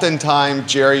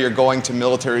oftentimes, Jerry, you're going to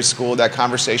military school. That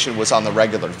conversation was on the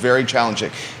regular, very challenging.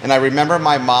 And I remember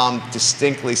my mom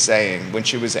distinctly saying, when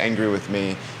she was angry with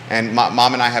me, and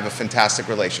Mom and I have a fantastic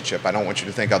relationship. I don't want you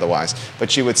to think otherwise.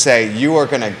 But she would say, you are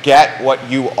going to get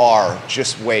what you are.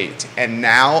 Just wait. And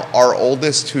now our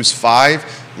oldest, who's 5,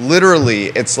 literally,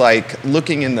 it's like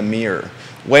looking in the mirror.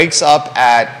 Wakes up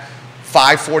at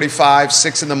 5:45,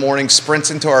 6 in the morning,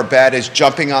 sprints into our bed, is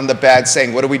jumping on the bed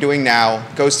saying, what are we doing now?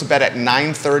 Goes to bed at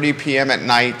 9:30 p.m. at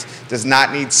night, does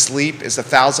not need sleep, is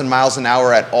 1,000 miles an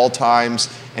hour at all times,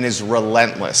 and is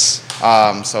relentless.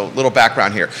 So little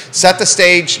background here. Set the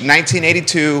stage,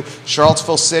 1982,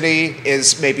 Charlottesville City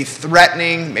is maybe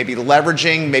threatening, maybe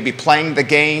leveraging, maybe playing the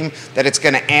game that it's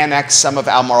going to annex some of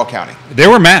Albemarle County. There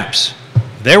were maps.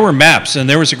 There were maps, and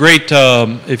there was a great,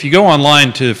 if you go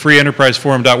online to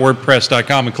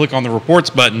freeenterpriseforum.wordpress.com and click on the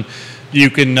reports button, you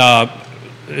can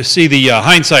see the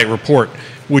hindsight report,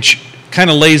 which kind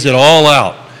of lays it all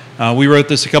out. We wrote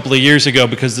this a couple of years ago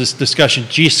because this discussion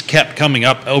just kept coming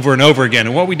up over and over again.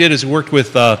 And what we did is we worked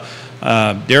with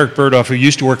Derek Burdoff, who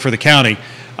used to work for the county,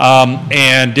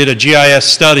 and did a GIS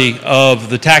study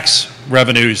of the tax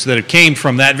revenues that came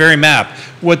from that very map.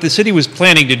 What the city was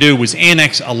planning to do was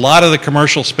annex a lot of the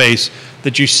commercial space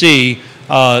that you see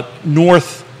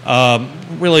north,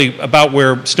 really about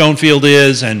where Stonefield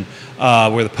is and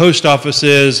where the post office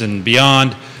is and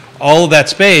beyond, all of that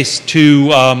space to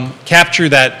capture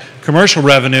that commercial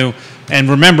revenue, and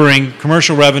remembering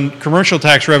commercial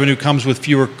tax revenue comes with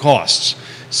fewer costs.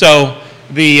 So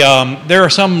there are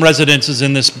some residences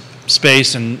in this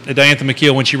space, and Diantha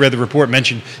McKeel, when she read the report,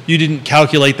 mentioned you didn't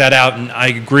calculate that out, and I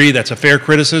agree, that's a fair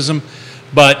criticism,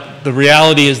 but the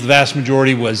reality is the vast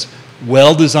majority was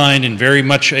well designed and very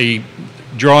much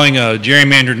drawing a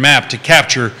gerrymandered map to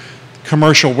capture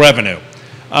commercial revenue.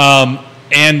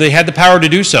 And they had the power to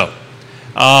do so.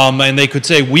 And they could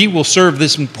say, we will serve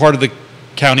this part of the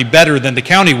county better than the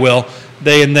county will.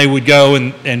 They would go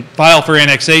and file for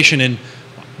annexation, and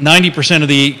 90% of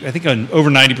the, I think over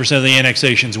 90% of the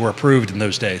annexations were approved in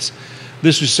those days.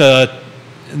 This was,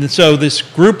 and so this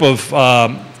group of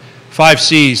 5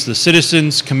 Cs, the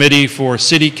Citizens Committee for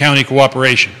City-County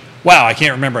Cooperation. Wow, I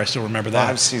can't remember. I still remember that.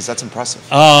 5 Cs, that's impressive.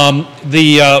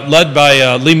 Led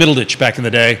by Lee Middleditch back in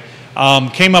the day,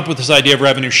 came up with this idea of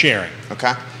revenue sharing.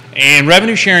 Okay. And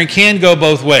revenue sharing can go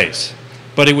both ways,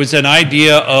 but it was an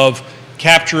idea of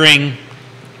capturing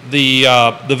the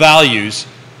values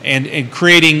and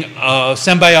creating a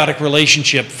symbiotic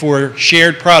relationship for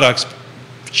shared products,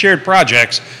 shared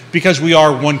projects, because we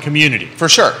are one community. For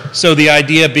sure. So the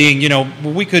idea being,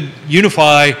 we could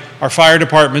unify our fire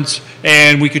departments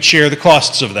and we could share the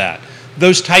costs of that.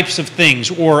 Those types of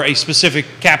things, or a specific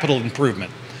capital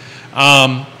improvement.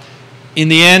 In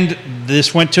the end,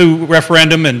 this went to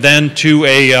referendum and then to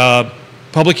a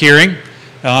public hearing.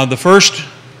 The first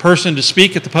person to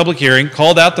speak at the public hearing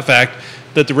called out the fact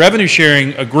that the revenue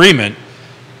sharing agreement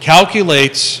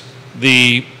calculates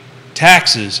the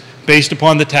taxes based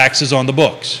upon the taxes on the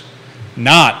books,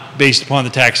 not based upon the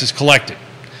taxes collected.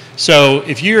 So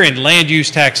if you're in land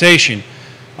use taxation,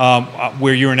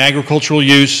 where you're in agricultural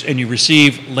use and you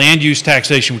receive land use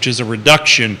taxation, which is a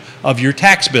reduction of your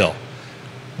tax bill,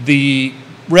 the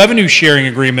revenue sharing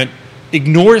agreement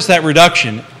ignores that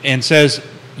reduction and says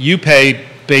you pay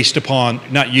based upon,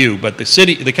 not you, but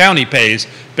the county pays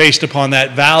based upon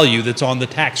that value that's on the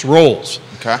tax rolls.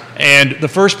 Okay. And the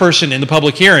first person in the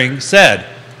public hearing said,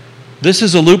 this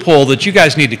is a loophole that you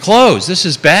guys need to close. This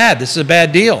is bad. This is a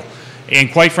bad deal.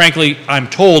 And quite frankly, I'm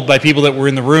told by people that were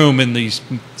in the room, in these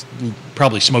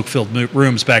probably smoke-filled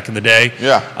rooms back in the day,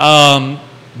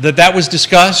 that was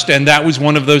discussed, and that was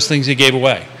one of those things they gave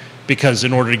away, because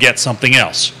in order to get something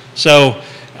else. So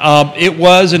it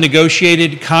was a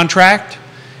negotiated contract.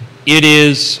 It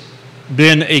has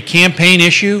been a campaign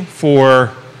issue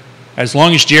for as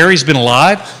long as Jerry's been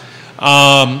alive.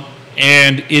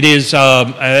 And it is,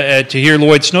 to hear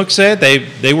Lloyd Snook said,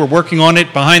 they were working on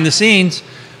it behind the scenes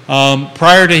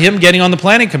prior to him getting on the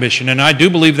Planning Commission. And I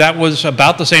do believe that was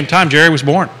about the same time Jerry was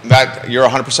born. You're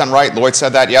 100% right. Lloyd said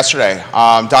that yesterday.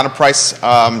 Donna Price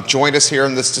joined us here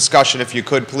in this discussion, if you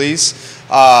could, please.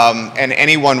 And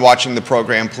anyone watching the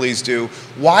program, please do.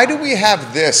 Why do we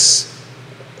have this?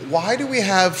 Why do we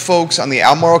have folks on the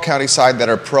Albemarle County side that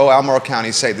are pro-Albemarle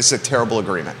County say this is a terrible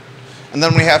agreement? And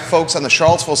then we have folks on the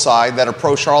Charlottesville side that are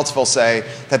pro-Charlottesville say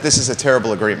that this is a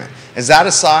terrible agreement. Is that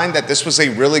a sign that this was a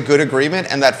really good agreement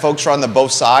and that folks on the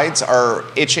both sides are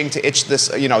itching to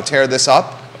tear this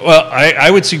up? Well,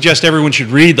 I would suggest everyone should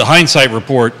read the hindsight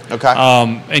report. Okay.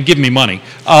 And give me money.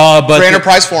 Free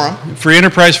Enterprise Forum.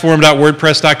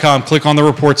 freeenterpriseforum.wordpress.com. Click on the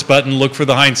reports button. Look for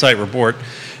the hindsight report.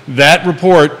 That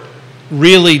report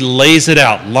really lays it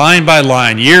out line by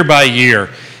line, year by year.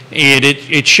 And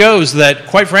it shows that,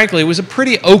 quite frankly, it was a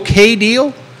pretty okay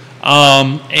deal.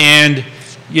 And,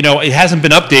 it hasn't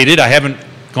been updated. I haven't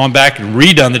gone back and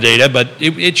redone the data, but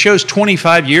it shows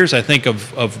 25 years, I think,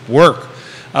 of work,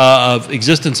 of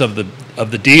existence of the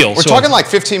deal. We're talking like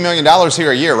 $15 million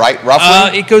here a year, right,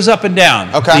 roughly? It goes up and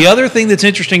down. Okay. The other thing that's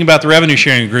interesting about the revenue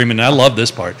sharing agreement, and I love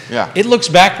this part, it looks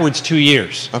backwards 2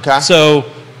 years. Okay. So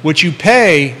what you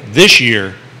pay this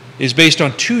year is based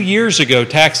on 2 years ago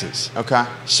taxes. Okay.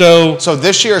 So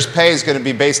this year's pay is going to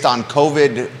be based on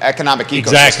COVID economic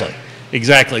ecosystem.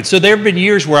 Exactly. So there have been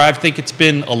years where I think it's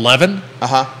been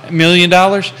 $11 million,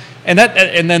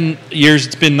 and then years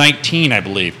it's been 19, I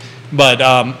believe.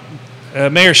 But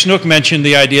Mayor Snook mentioned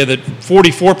the idea that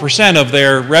 44% of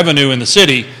their revenue in the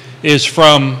city is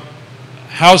from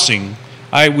housing.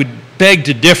 I would beg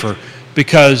to differ,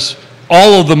 because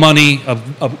all of the money,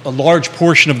 a large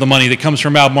portion of the money that comes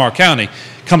from Albemarle County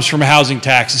comes from a housing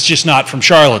tax. It's just not from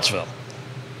Charlottesville.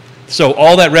 So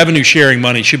all that revenue sharing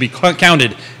money should be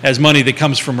counted as money that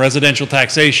comes from residential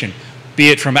taxation, be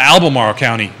it from Albemarle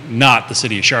County, not the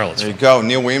city of Charlottesville. There you go.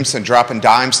 Neil Williamson dropping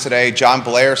dimes today. John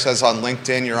Blair says on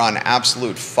LinkedIn, you're on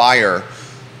absolute fire.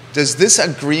 Does this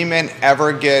agreement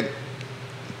ever get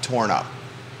torn up?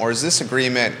 Or is this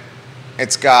agreement,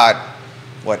 it's got,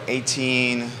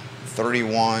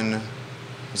 31,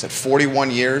 is it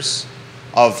 41 years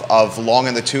of long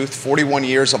in the tooth, 41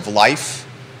 years of life?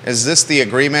 Is this the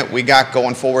agreement we got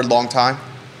going forward long time?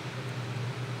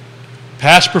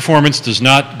 Past performance does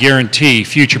not guarantee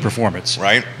future performance.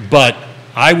 Right. But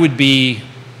I would be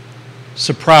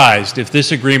surprised if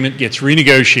this agreement gets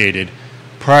renegotiated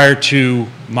prior to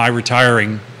my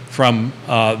retiring from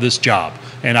this job.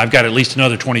 And I've got at least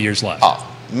another 20 years left.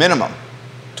 Oh, minimum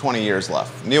 20 years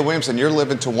left. Neil Williamson, you're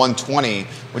living to 120,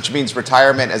 which means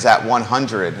retirement is at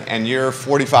 100, and you're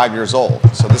 45 years old.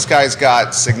 So this guy's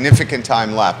got significant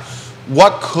time left.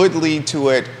 what could lead to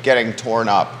it getting torn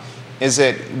up?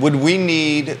 Would we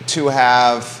need to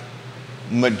have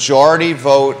majority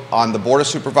vote on the Board of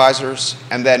Supervisors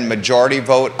and then majority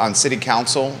vote on City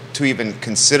Council to even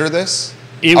consider this?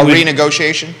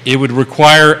 Renegotiation? It would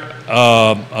require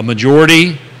a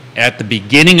majority at the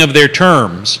beginning of their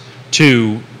terms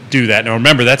to do that. Now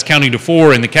remember, that's counting to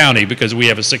 4 in the county because we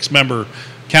have a 6-member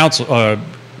council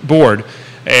board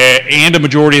and a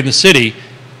majority in the city,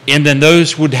 and then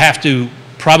those would have to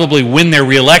probably win their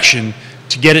reelection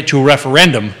to get it to a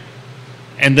referendum,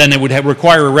 and then it would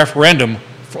require a referendum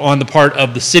on the part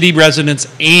of the city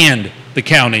residents and the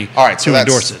county to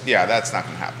endorse it. Yeah, that's not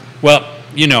going to happen. Well,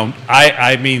 you know,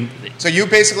 I mean... So you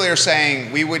basically are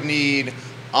saying we would need,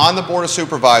 on the Board of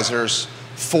Supervisors,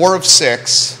 4 of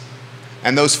 6,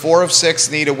 and those 4 of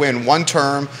 6 need to win 1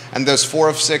 term, and those 4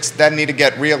 of 6 then need to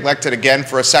get reelected again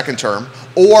for a 2nd term,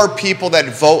 or people that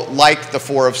vote like the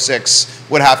 4 of 6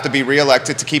 would have to be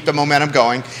reelected to keep the momentum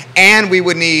going, and we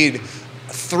would need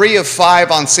 3 of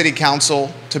 5 on City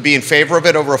Council to be in favor of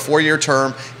it over a 4-year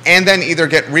term, and then either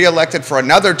get reelected for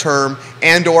another term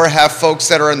and or have folks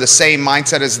that are in the same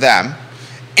mindset as them.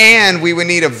 And we would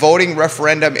need a voting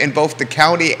referendum in both the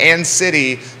county and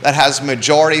city that has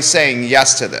majority saying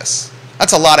yes to this.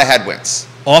 That's a lot of headwinds.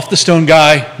 Off the stone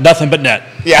guy, nothing but net.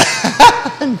 Yeah.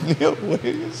 Neil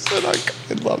Williamson,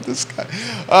 I love this guy.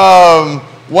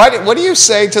 What do you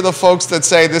say to the folks that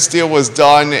say this deal was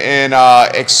done in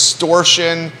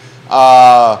extortion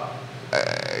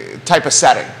type of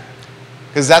setting?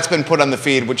 Because that's been put on the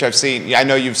feed, which I've seen. Yeah, I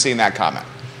know you've seen that comment.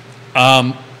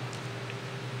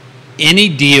 Any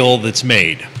deal that's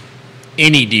made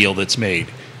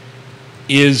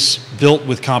is built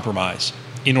with compromise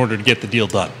in order to get the deal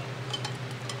done,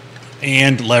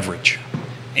 and leverage.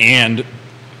 And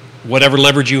whatever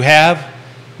leverage you have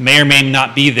may or may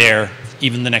not be there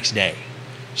even the next day.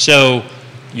 So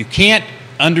you can't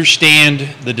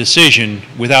understand the decision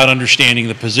without understanding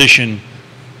the position,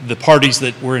 the parties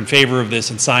that were in favor of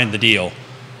this and signed the deal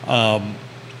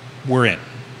were in.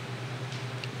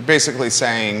 Basically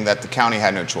saying that the county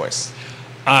had no choice.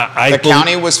 The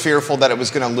county was fearful that it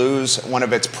was going to lose one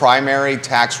of its primary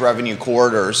tax revenue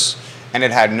corridors, and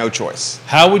it had no choice.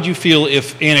 How would you feel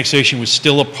if annexation was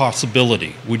still a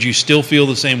possibility? Would you still feel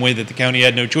the same way that the county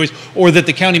had no choice, or that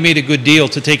the county made a good deal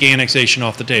to take annexation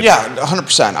off the table? Yeah,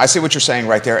 100%. I see what you're saying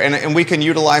right there. And we can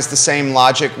utilize the same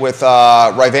logic with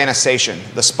Rivanna Station,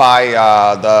 the SPY,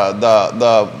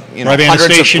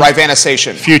 Rivanna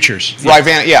Station. Futures.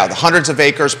 Yeah. The hundreds of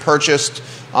acres purchased,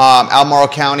 Albemarle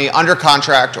County, under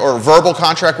contract or verbal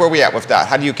contract. Where are we at with that?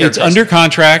 How do you characterize it? It's under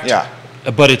contract. Yeah.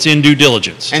 But it's in due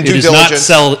diligence. And due diligence. It is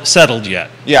not settled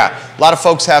yet. Yeah. A lot of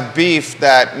folks have beef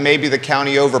that maybe the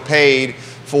county overpaid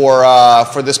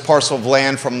for this parcel of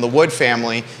land from the Wood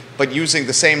family, but using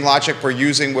the same logic we're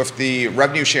using with the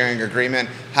revenue sharing agreement,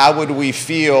 how would we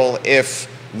feel if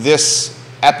this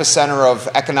epicenter of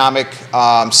economic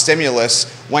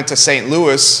stimulus went to St.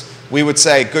 Louis? We would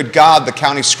say, good God, the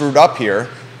county screwed up here.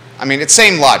 I mean, it's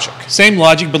same logic. Same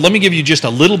logic, but let me give you just a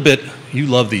little bit. You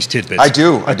love these tidbits. I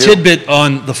do. A tidbit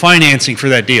on the financing for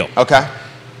that deal. Okay.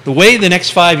 The way the next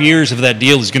 5 years of that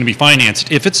deal is going to be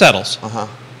financed, if it settles,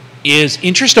 is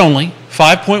interest only,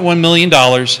 $5.1 million,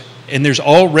 and there's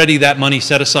already that money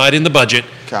set aside in the budget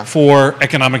for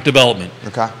economic development.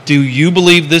 Okay. Do you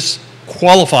believe this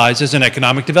qualifies as an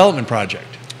economic development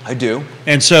project? I do.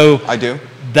 And so I do.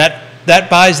 That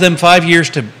buys them 5 years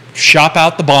to shop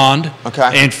out the bond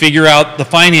and figure out the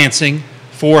financing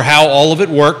for how all of it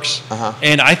works.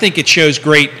 And I think it shows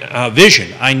great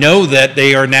vision. I know that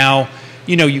they are now,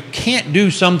 you can't do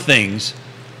some things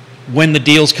when the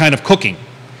deal's kind of cooking.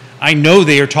 I know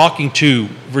they are talking to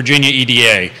Virginia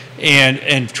EDA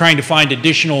and trying to find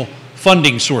additional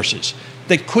funding sources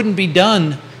that couldn't be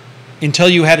done until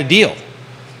you had a deal.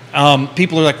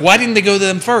 People are like, why didn't they go to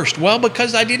them first? Well,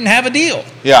 because I didn't have a deal.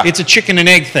 Yeah. It's a chicken and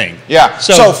egg thing. Yeah.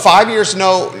 So 5 years,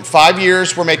 5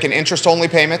 years we're making interest-only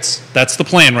payments? That's the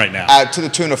plan right now. To the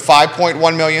tune of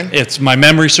 $5.1 million? It's, my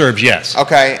memory serves, yes.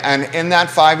 Okay, and in that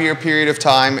 5-year period of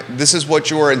time, this is what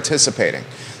you're anticipating,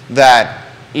 that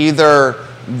either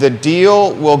the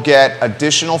deal will get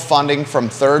additional funding from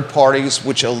third parties,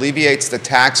 which alleviates the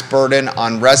tax burden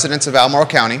on residents of Albemarle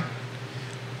County,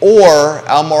 or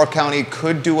Albemarle County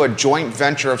could do a joint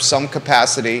venture of some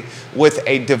capacity with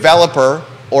a developer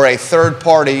or a third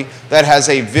party that has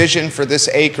a vision for this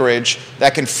acreage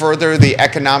that can further the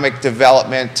economic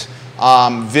development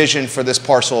vision for this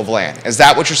parcel of land. Is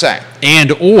that what you're saying?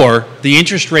 And or the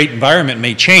interest rate environment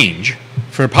may change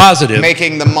for positive.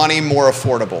 Making the money more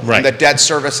affordable. Right. And the debt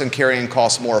service and carrying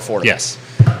costs more affordable. Yes.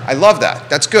 I love that.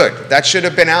 That's good. That should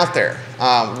have been out there.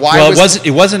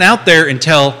 It wasn't out there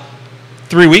until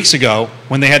 3 weeks ago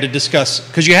when they had to discuss,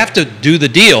 because you have to do the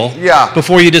deal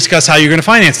before you discuss how you're going to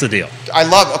finance the deal.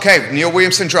 Okay, Neil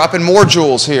Williamson dropping more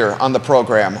jewels here on the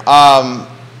program.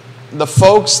 The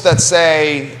folks that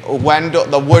say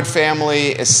the Wood family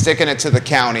is sticking it to the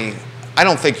county, I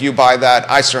don't think you buy that.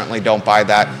 I certainly don't buy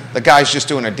that. The guy's just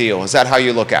doing a deal. Is that how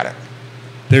you look at it?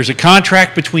 There's a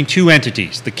contract between two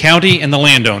entities, the county and the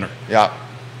landowner. Yeah.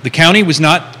 The county was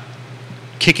not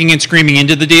kicking and screaming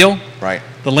into the deal. Right.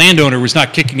 The landowner was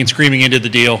not kicking and screaming into the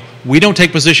deal. We don't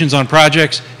take positions on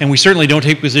projects, and we certainly don't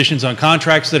take positions on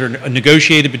contracts that are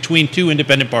negotiated between two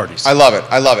independent parties. I love it.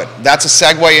 I love it. That's a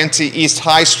segue into East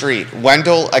High Street.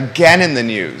 Wendell again in the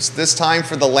news, this time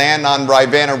for the land on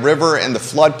Rivanna River and the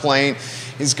floodplain.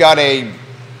 He's got a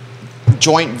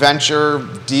joint venture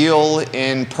deal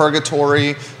in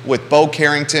purgatory with Bo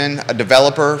Carrington, a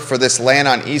developer, for this land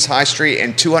on East High Street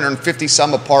and 250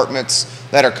 some apartments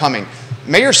that are coming.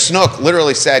 Mayor Snook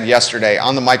literally said yesterday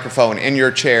on the microphone in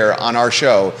your chair on our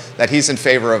show that he's in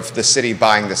favor of the city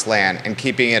buying this land and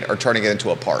keeping it or turning it into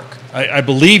a park. I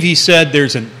believe he said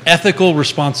there's an ethical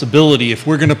responsibility if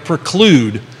we're going to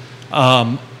preclude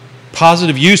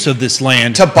positive use of this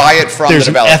land. To buy it from the developer. There's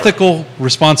an ethical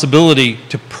responsibility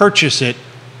to purchase it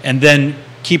and then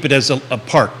keep it as a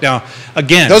park. Now,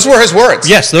 again... Those were his words.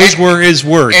 Yes, those were his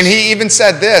words. And he even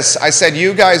said this. I said,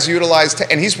 you guys utilize,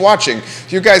 and he's watching,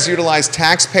 you guys utilize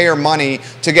taxpayer money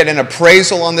to get an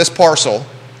appraisal on this parcel.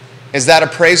 Is that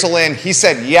appraisal in? He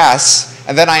said yes.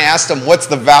 And then I asked him, what's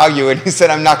the value? And he said,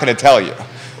 I'm not going to tell you.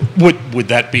 Would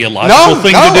that be a logical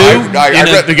thing to do in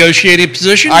a negotiated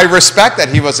position? I respect that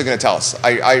he wasn't going to tell us.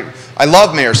 I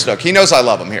love Mayor Snook. He knows I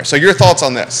love him here. So your thoughts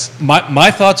on this? My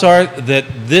thoughts are that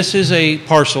this is a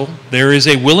parcel. There is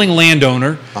a willing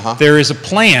landowner. There is a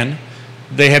plan.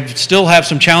 They still have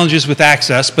some challenges with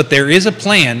access, but there is a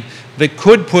plan that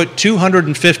could put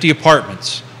 250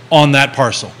 apartments on that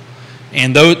parcel.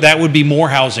 And that would be more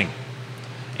housing.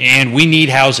 And we need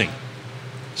housing.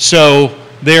 So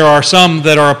there are some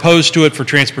that are opposed to it for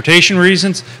transportation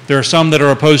reasons. There are some that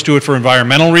are opposed to it for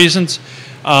environmental reasons.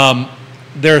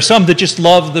 There are some that just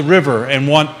love the river and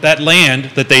want that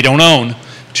land that they don't own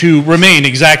to remain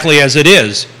exactly as it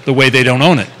is, the way they don't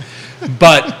own it.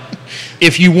 But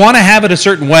if you want to have it a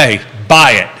certain way,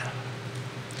 buy it.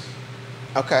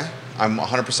 Okay, I'm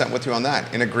 100% with you on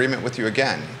that. In agreement with you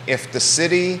again. If the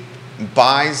city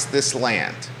buys this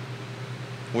land,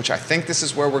 which I think this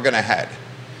is where we're going to head,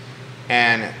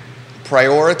 and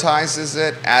prioritizes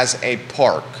it as a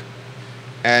park.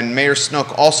 And Mayor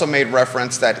Snook also made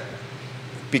reference that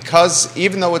because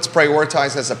even though it's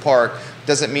prioritized as a park,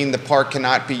 doesn't mean the park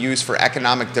cannot be used for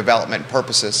economic development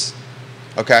purposes,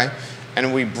 okay?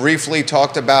 And we briefly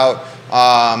talked about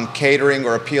catering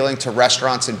or appealing to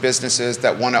restaurants and businesses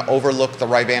that want to overlook the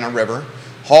Rivanna River.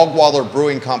 Hogwaller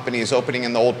Brewing Company is opening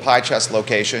in the old Pie Chest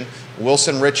location.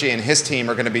 Wilson Ritchie and his team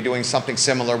are going to be doing something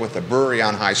similar with the brewery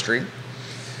on High Street.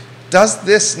 Does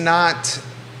this not,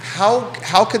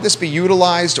 how could this be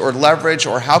utilized or leveraged,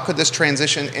 or how could this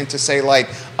transition into, say, like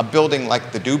a building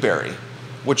like the Dewberry,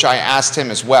 which I asked him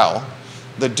as well.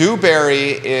 The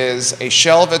Dewberry is a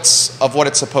shell of what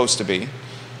it's supposed to be.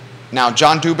 Now,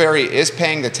 John Dewberry is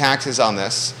paying the taxes on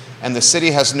this, and the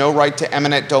city has no right to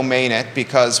eminent domain it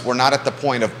because we're not at the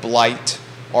point of blight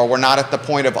or we're not at the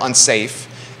point of unsafe.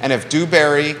 And if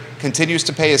Dewberry continues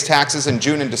to pay his taxes in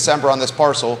June and December on this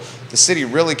parcel, the city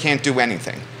really can't do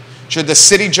anything. Should the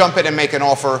city jump in and make an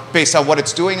offer based on what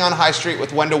it's doing on High Street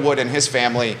with Wendell Wood and his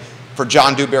family for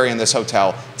John Dewberry in this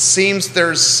hotel? Seems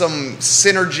there's some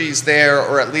synergies there,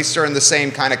 or at least they're in the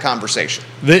same kind of conversation.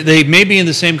 They may be in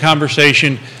the same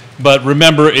conversation, but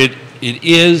remember, it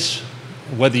is,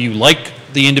 whether you like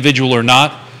the individual or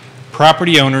not,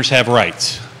 property owners have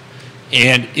rights.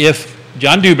 And if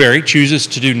John Dewberry chooses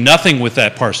to do nothing with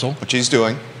that parcel, which he's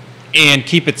doing, and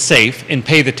keep it safe and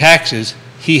pay the taxes,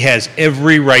 he has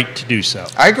every right to do so.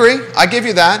 I agree. I give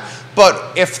you that.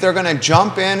 But if they're going to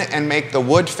jump in and make the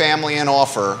Wood family an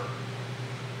offer,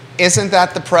 isn't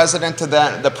that the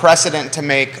precedent to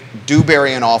make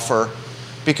Dewberry an offer?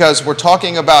 Because we're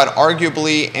talking about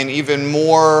arguably an even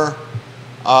more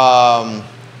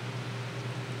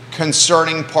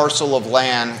concerning parcel of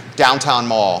land, downtown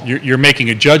mall. You're making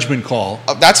a judgment call.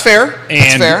 That's fair.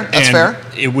 That's fair.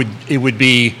 It would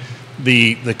be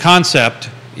the concept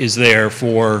is there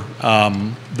for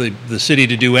the city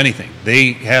to do anything.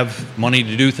 They have money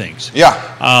to do things.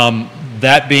 Yeah.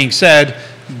 That being said,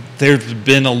 there's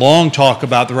been a long talk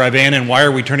about the Rivanna and why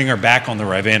are we turning our back on the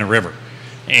Rivanna River.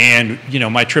 And, you know,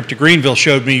 my trip to Greenville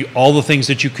showed me all the things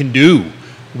that you can do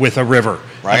with a river.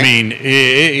 right? I mean,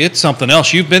 it's something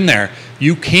else. You've been there.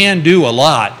 You can do a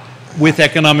lot with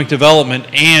economic development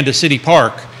and a city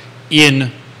park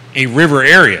in a river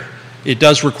area. It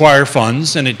does require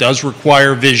funds, and it does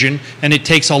require vision, and it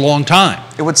takes a long time.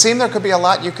 It would seem there could be a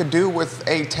lot you could do with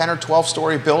a 10 or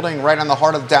 12-story building right in the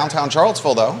heart of downtown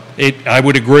Charlottesville, though. I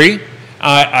would agree.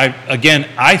 Again,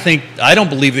 I don't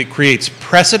believe it creates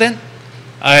precedent.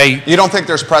 You don't think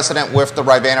there's precedent with the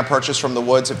Rivanna purchase from the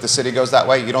Woods if the city goes that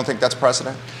way? You don't think that's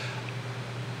precedent?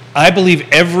 I believe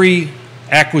every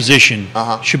acquisition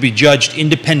should be judged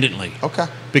independently. Okay.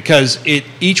 Because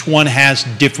each one has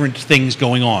different things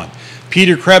going on.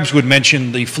 Peter Krebs would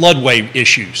mention the floodway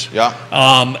issues. Yeah.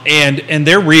 And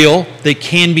they're real. They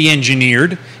can be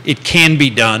engineered. It can be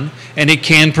done, and it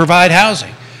can provide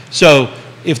housing. So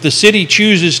if the city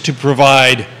chooses to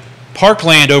provide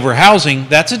parkland over housing,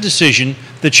 that's a decision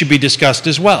that should be discussed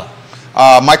as well.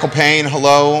 Michael Payne,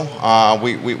 hello.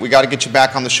 We got to get you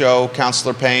back on the show.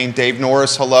 Councilor Payne. Dave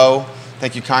Norris, hello.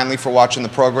 Thank you kindly for watching the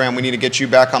program. We need to get you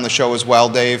back on the show as well,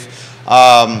 Dave.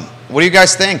 What do you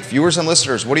guys think? Viewers and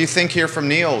listeners, what do you think here from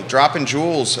Neil? Dropping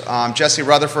jewels. Jesse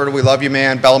Rutherford, we love you,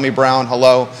 man. Bellamy Brown,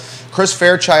 hello. Chris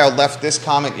Fairchild left this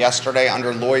comment yesterday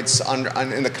under Lloyd's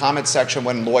in the comment section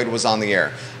when Lloyd was on the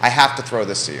air. I have to throw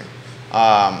this to you.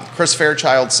 Chris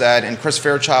Fairchild said, and Chris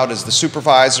Fairchild is the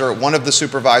supervisor, one of the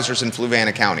supervisors in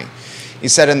Fluvanna County. He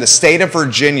said, in the state of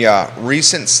Virginia,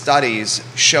 recent studies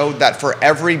showed that for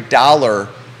every dollar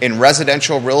in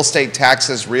residential real estate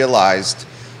taxes realized,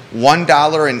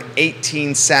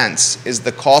 $1.18 is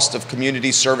the cost of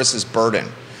community services burden.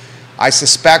 I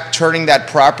suspect turning that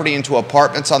property into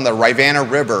apartments on the Rivanna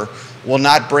River will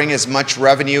not bring as much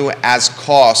revenue as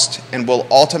cost and will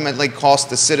ultimately cost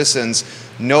the citizens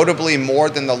notably more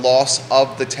than the loss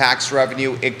of the tax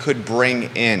revenue it could bring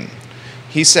in.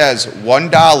 He says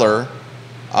 $1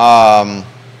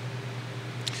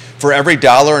 for every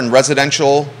dollar in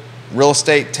residential real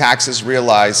estate taxes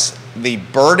realized, the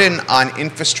burden on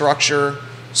infrastructure,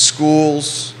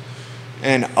 schools,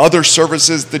 and other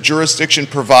services the jurisdiction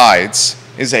provides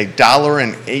is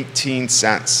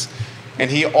 $1.18.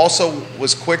 And he also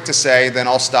was quick to say, then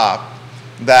I'll stop,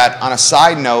 that on a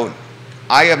side note,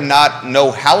 I have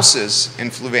no houses in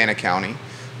Fluvanna County.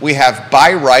 We have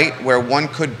by right, where one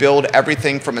could build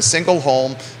everything from a single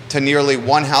home to nearly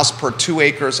one house per 2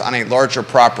 acres on a larger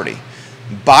property.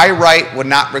 By right would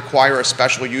not require a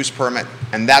special use permit,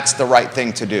 and that's the right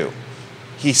thing to do.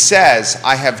 He says,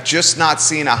 I have just not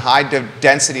seen a high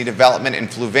density development in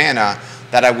Fluvanna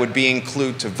that I would be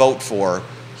included to vote for.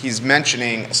 He's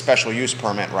mentioning a special use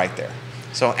permit right there.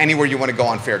 So anywhere you want to go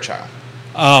on Fairchild.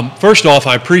 First off,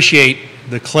 I appreciate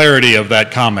the clarity of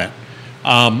that comment.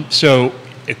 So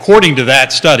according to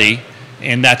that study,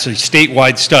 and that's a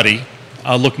statewide study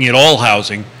looking at all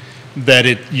housing,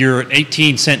 that you're an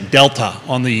 18-cent delta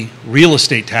on the real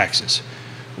estate taxes.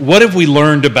 What have we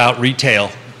learned about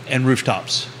retail and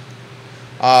rooftops?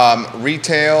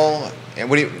 Retail, and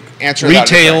what do you answer that?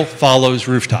 Retail follows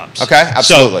rooftops. Okay,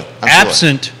 absolutely. So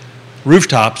absent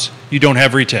rooftops, you don't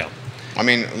have retail. I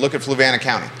mean, look at Fluvanna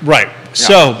County. Right. Yeah.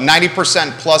 So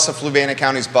 90% plus of Fluvanna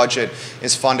County's budget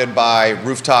is funded by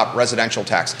rooftop residential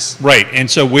taxes. Right. And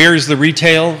so where's the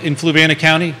retail in Fluvanna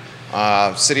County?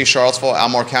 City of Charlottesville,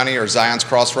 Almore County, or Zion's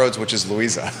Crossroads, which is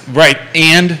Louisa. Right.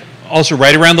 And also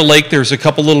right around the lake, there's a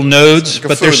couple little nodes, like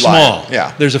but they're small.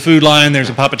 Yeah. There's a Food Lion, there's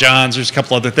a Papa John's, there's a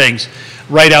couple other things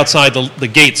right outside the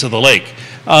gates of the lake.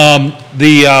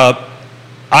 I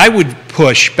would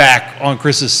push back on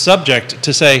Chris's subject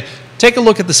to say, take a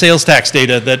look at the sales tax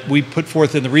data that we put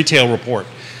forth in the retail report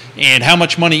and how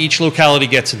much money each locality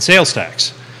gets in sales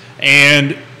tax,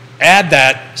 and add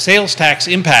that sales tax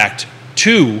impact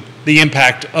to the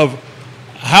impact of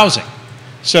housing.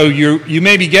 So you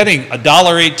may be getting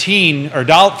 $1.18, or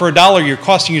for a dollar you're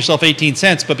costing yourself 18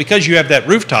 cents, but because you have that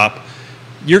rooftop,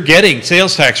 you're getting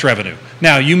sales tax revenue.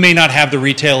 Now, you may not have the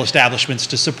retail establishments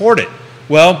to support it.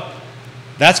 Well,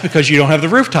 that's because you don't have the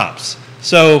rooftops.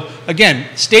 So again,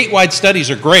 statewide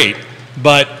studies are great,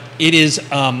 but it is,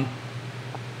 I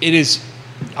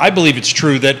believe it's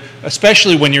true that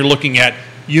especially when you're looking at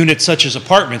units such as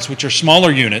apartments, which are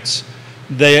smaller units,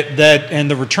 and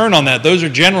the return on that, those are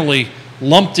generally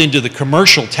lumped into the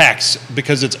commercial tax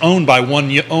because it's owned by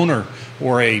one owner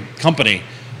or a company.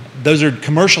 Those are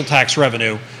commercial tax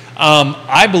revenue.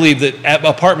 I believe that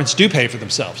apartments do pay for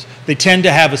themselves. They tend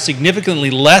to have a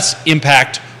significantly less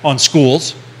impact on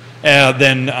schools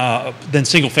than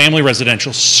single-family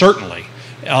residential, certainly.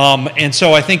 And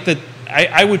so I think that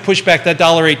I would push back that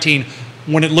 $1.18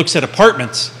 when it looks at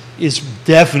apartments is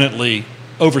definitely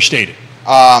overstated.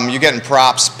 You're getting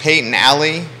props. Peyton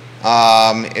Alley,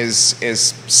 is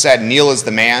said Neil is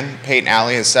the man. Peyton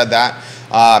Alley has said that.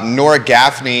 Nora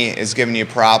Gaffney is giving you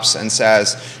props and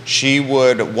says she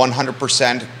would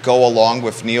 100% go along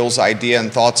with Neil's idea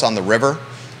and thoughts on the river.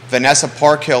 Vanessa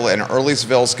Parkhill in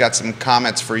Earlysville's got some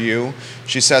comments for you.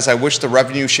 She says, I wish the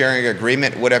revenue sharing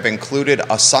agreement would have included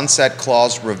a sunset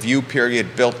clause review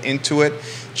period built into it.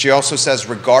 She also says,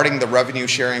 regarding the revenue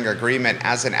sharing agreement,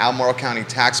 as an Albemarle County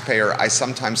taxpayer, I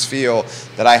sometimes feel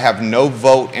that I have no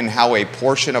vote in how a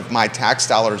portion of my tax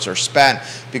dollars are spent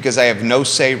because I have no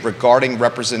say regarding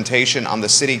representation on the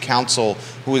city council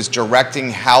who is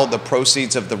directing how the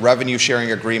proceeds of the revenue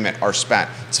sharing agreement are spent.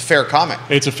 It's a fair comment.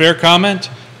 It's a fair comment.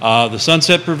 The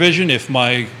sunset provision, if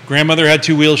my grandmother had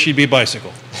two wheels, she'd be a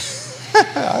bicycle.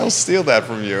 I'll steal that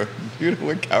from you.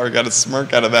 Beautiful Coward got a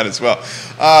smirk out of that as well.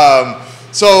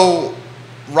 So,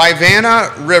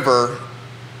 Rivanna River,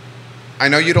 I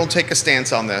know you don't take a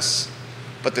stance on this,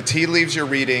 but the tea leaves you're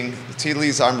reading, the tea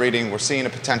leaves I'm reading, we're seeing a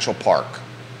potential park.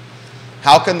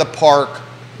 How can the park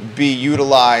be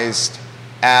utilized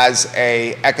as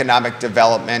a economic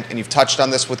development? And you've touched on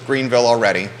this with Greenville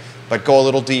already, but go a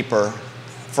little deeper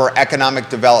for economic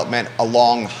development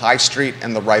along High Street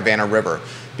and the Rivanna River.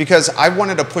 Because I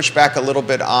wanted to push back a little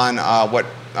bit on what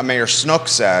Mayor Snook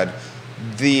said.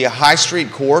 The High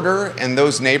Street corridor and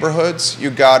those neighborhoods,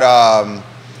 you got a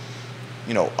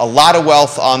lot of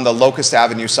wealth on the Locust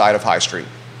Avenue side of High Street,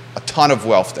 a ton of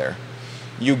wealth there.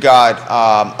 You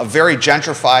got a very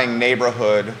gentrifying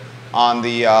neighborhood on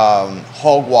the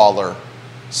Hogwaller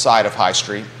side of High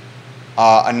Street,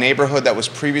 a neighborhood that was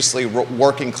previously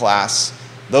working class.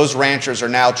 Those ranchers are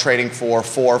now trading for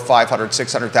 $400,000,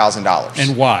 $500,000, $600,000.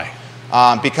 And why?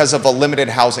 Because of a limited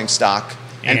housing stock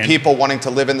and people wanting to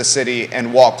live in the city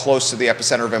and walk close to the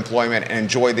epicenter of employment and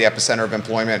enjoy the epicenter of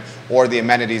employment or the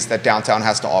amenities that downtown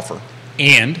has to offer.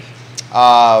 And?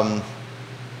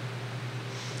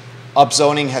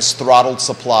 Upzoning has throttled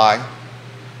supply.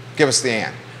 Give us the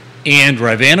and. And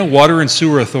Rivanna Water and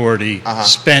Sewer Authority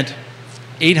spent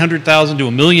 $800,000 to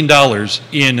 $1 million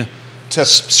in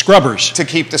scrubbers to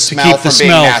keep the smell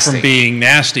from being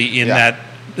nasty in that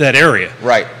area.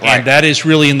 Right. And that is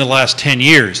really in the last 10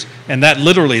 years. And that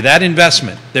literally, that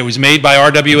investment that was made by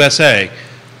RWSA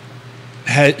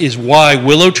is why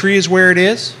Willow Tree is where it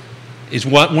is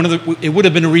what it would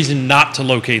have been a reason not to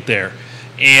locate there.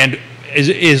 And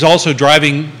is also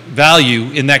driving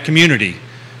value in that community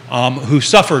who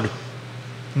suffered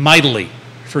mightily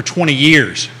for 20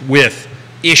 years with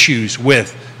issues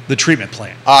with the treatment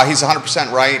plant. He's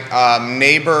 100% right.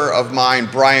 Neighbor of mine,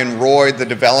 Brian Roy, the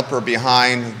developer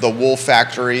behind the wool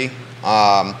factory,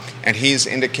 and he's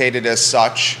indicated as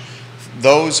such.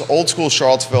 Those old school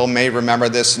Charlottesville may remember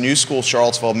this, new school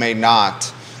Charlottesville may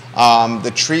not.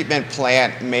 The treatment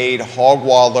plant made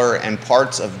Hogwaller and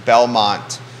parts of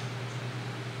Belmont,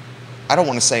 I don't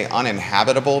want to say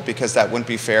uninhabitable because that wouldn't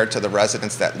be fair to the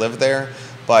residents that live there,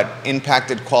 but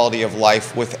impacted quality of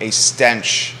life with a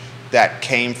stench that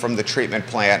came from the treatment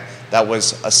plant that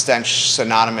was a stench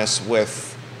synonymous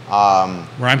with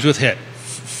rhymes with hit.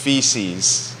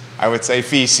 Feces. I would say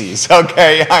feces.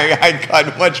 Okay, I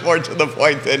got much more to the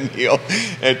point than Neil.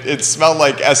 It smelled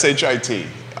like SHIT.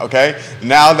 Okay,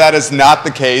 now that is not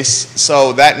the case.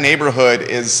 So that neighborhood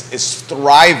is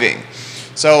thriving.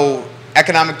 So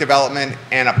economic development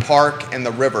and a park and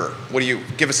the river. What do you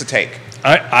give us a take?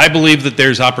 I believe that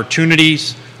there's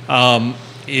opportunities.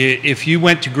 If you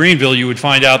went to Greenville, you would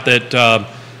find out that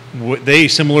they,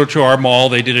 similar to our mall,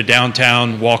 they did a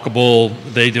downtown walkable,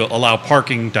 they do allow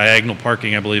parking, diagonal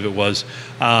parking, I believe it was,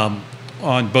 on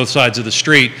both sides of the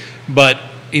street. But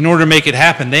in order to make it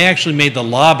happen, they actually made the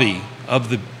lobby of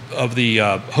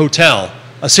the hotel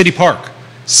a city park.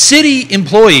 City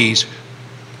employees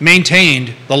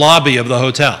maintained the lobby of the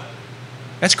hotel.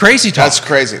 That's crazy talk. That's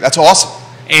crazy. That's awesome.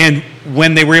 And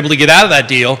when they were able to get out of that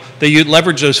deal, they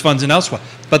leveraged those funds in elsewhere.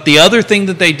 But the other thing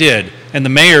that they did, and the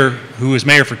mayor, who was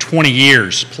mayor for 20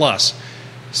 years plus,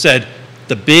 said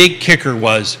the big kicker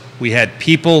was we had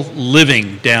people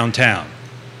living downtown.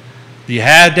 You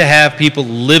had to have people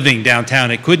living downtown.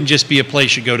 It couldn't just be a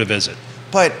place you go to visit.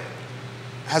 But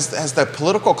has the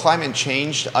political climate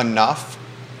changed enough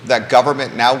that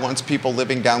government now wants people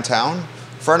living downtown?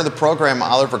 Friend of the program,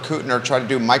 Oliver Kutner, tried to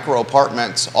do micro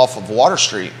apartments off of Water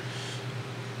Street.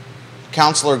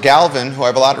 Councilor Galvin, who I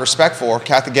have a lot of respect for,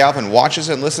 Kathy Galvin, watches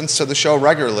and listens to the show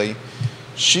regularly.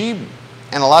 She,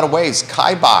 in a lot of ways,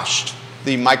 kiboshed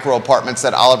the micro apartments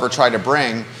that Oliver tried to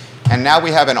bring. And now we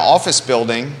have an office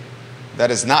building that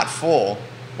is not full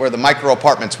where the micro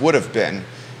apartments would have been.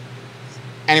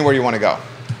 Anywhere you want to go.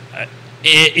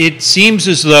 It seems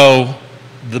as though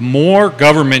the more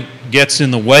government gets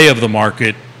in the way of the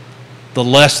market, the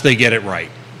less they get it right.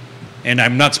 And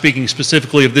I'm not speaking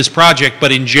specifically of this project,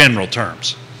 but in general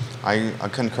terms. I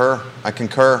concur. I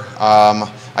concur.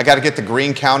 I got to get the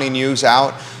Greene County news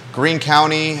out. Greene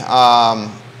County,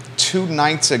 2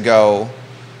 nights ago,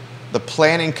 the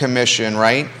Planning Commission,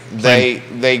 right? They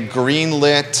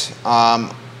greenlit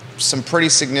some pretty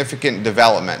significant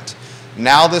development.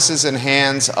 Now this is in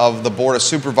hands of the Board of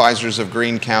Supervisors of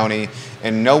Greene County,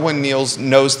 and no one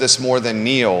knows this more than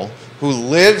Neil, who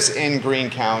lives in Greene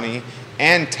County,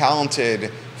 and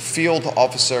talented Field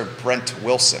Officer Brent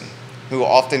Wilson, who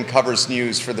often covers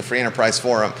news for the Free Enterprise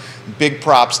Forum. Big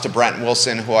props to Brent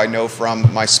Wilson, who I know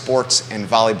from my sports and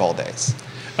volleyball days.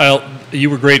 Well, you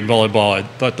were great in volleyball. I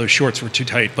thought those shorts were too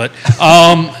tight, but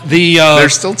they're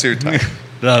still too tight.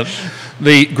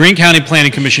 The Greene County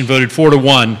Planning Commission voted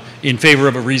 4-1 in favor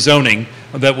of a rezoning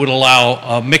that would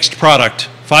allow a mixed product,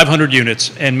 500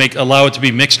 units, and allow it to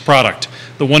be mixed product.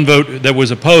 The one vote that was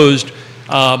opposed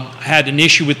had an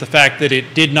issue with the fact that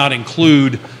it did not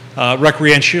include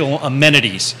recreational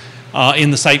amenities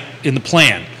in the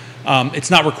plan.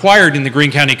 It's not required in the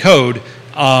Greene County Code.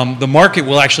 The market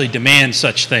will actually demand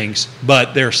such things,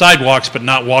 but there are sidewalks, but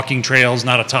not walking trails,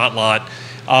 not a tot lot.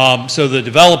 So the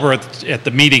developer at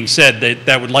the meeting said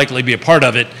that would likely be a part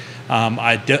of it.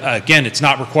 Again, it's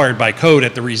not required by code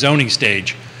at the rezoning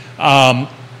stage.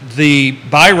 The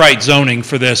by right zoning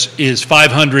for this is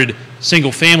 500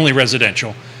 single-family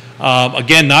residential.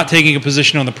 Again, not taking a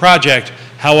position on the project.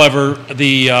 However,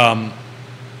 the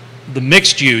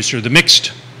mixed use or the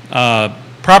mixed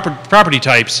property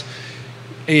types,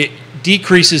 it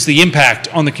decreases the impact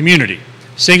on the community.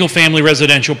 Single-family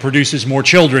residential produces more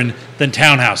children than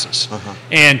townhouses,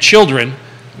 and children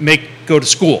go to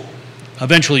school.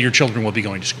 Eventually, your children will be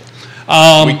going to school.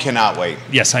 We cannot wait.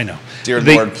 Yes, I know. Dear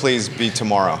Lord, please be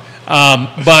tomorrow.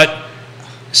 But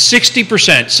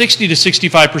 60%, 60 to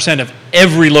 65% of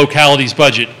every locality's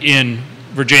budget in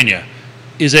Virginia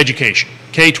is education,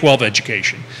 K-12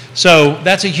 education. So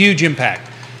that's a huge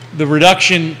impact. The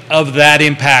reduction of that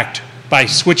impact by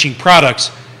switching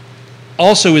products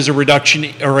also is a reduction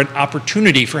or an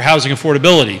opportunity for housing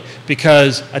affordability,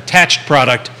 because attached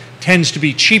product tends to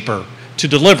be cheaper to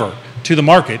deliver to the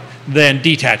market than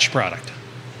detached product.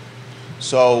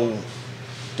 So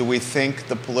do we think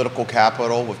the political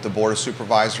capital with the Board of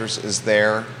Supervisors is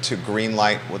there to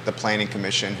greenlight what the Planning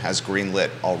Commission has greenlit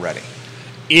already?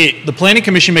 The Planning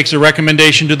Commission makes a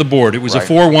recommendation to the board. It was a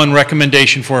 4-1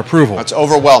 recommendation for approval. That's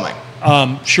overwhelming.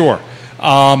 Sure.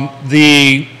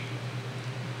 The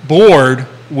board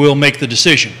will make the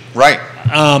decision. Right.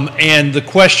 And the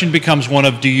question becomes one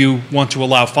of, do you want to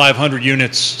allow 500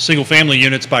 units, single-family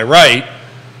units by right,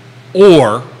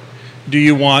 or do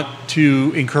you want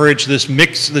to encourage this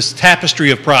mix, this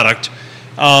tapestry of product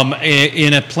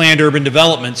in a planned urban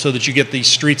development so that you get these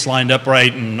streets lined up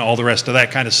right and all the rest of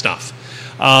that kind of stuff?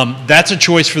 That's a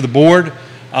choice for the board.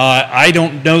 I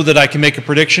don't know that I can make a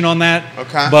prediction on that.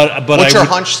 Okay. But what's your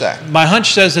hunch say? My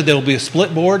hunch says that there will be a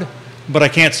split board, but I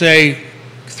can't say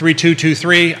 3-2,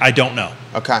 2-3. I don't know.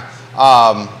 Okay.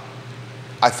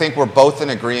 I think we're both in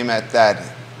agreement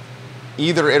that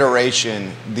either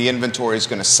iteration, the inventory is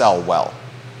going to sell well.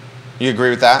 You agree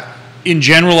with that? In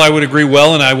general, I would agree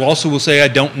well, and I also will say I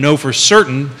don't know for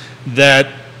certain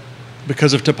that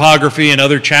because of topography and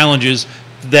other challenges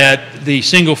that the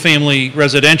single-family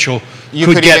residential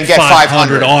could get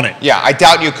 500 on it. Yeah, I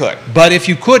doubt you could. But if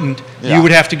you couldn't, you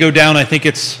would have to go down, I think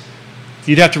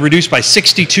you'd have to reduce by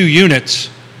 62 units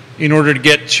in order to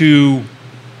get to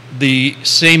the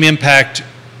same impact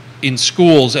in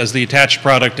schools as the attached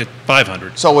product at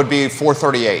 500. So it would be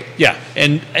 438. Yeah,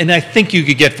 and I think you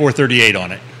could get 438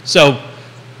 on it. So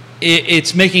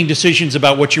it's making decisions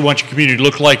about what you want your community to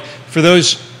look like. For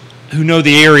those who know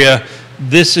the area,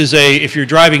 this is if you're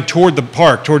driving toward the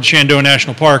park, toward Shenandoah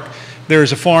National Park,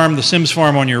 there's a farm, the Sims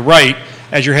Farm on your right,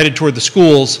 as you're headed toward the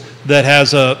schools, that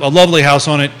has a lovely house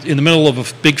on it in the middle of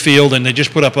a big field, and they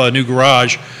just put up a new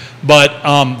garage. But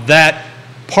that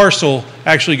parcel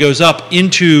actually goes up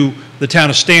into the town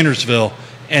of Stanleysville,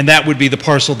 and that would be the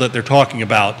parcel that they're talking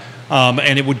about.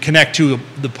 And it would connect to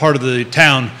the part of the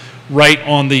town right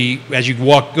on as you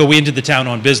go into the town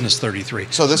on Business 33.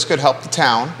 So this could help the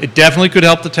town. It definitely could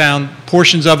help the town.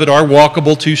 Portions of it are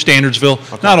walkable to Stanleysville.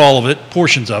 Okay. Not all of it,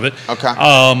 portions of it. Okay.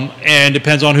 And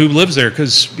depends on who lives there,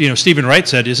 because Stephen Wright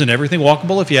said, isn't everything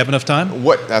walkable if you have enough time?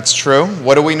 That's true.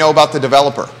 What do we know about the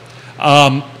developer?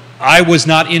 I was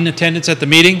not in attendance at the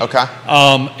meeting. Okay.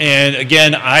 And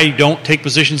again, I don't take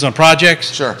positions on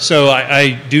projects. Sure. So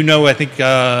I do know, I think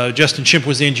Justin Shimp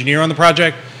was the engineer on the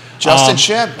project. Justin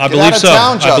Shimp? I believe so.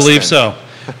 I believe so.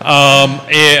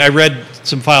 I read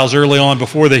some files early on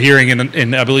before the hearing,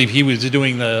 and I believe he was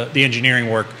doing the engineering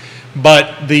work.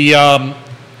 But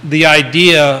the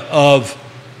idea of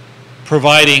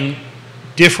providing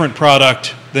different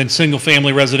product than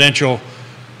single-family residential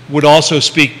would also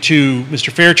speak to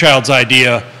Mr. Fairchild's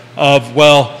idea of,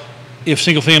 well, if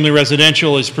single-family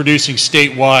residential is producing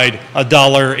statewide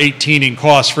 $1.18 in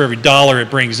cost for every dollar it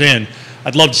brings in,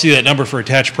 I'd love to see that number for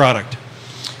attached product.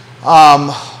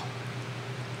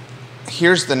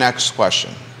 Here's the next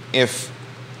question. If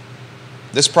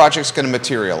this project's going to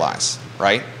materialize,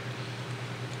 right?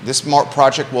 This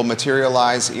project will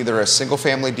materialize either as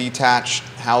single-family detached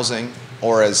housing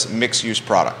or as mixed-use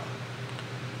product.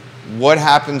 What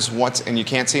happens once, and you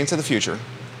can't see into the future,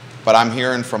 but I'm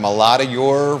hearing from a lot of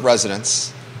your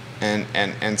residents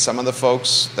and some of the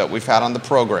folks that we've had on the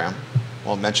program,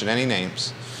 won't mention any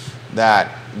names,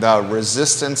 that the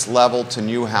resistance level to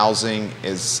new housing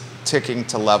is ticking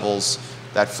to levels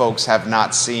that folks have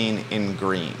not seen in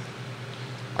green.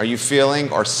 Are you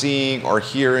feeling or seeing or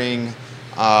hearing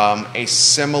a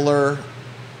similar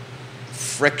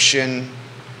friction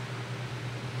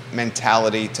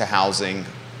mentality to housing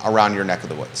around your neck of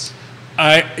the woods?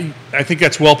 I think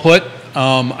that's well put.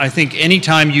 I think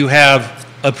anytime you have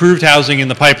approved housing in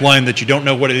the pipeline that you don't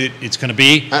know what it's going to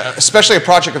be. Especially a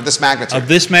project of this magnitude. Of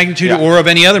this magnitude, yeah. Or of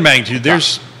any other magnitude.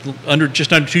 There's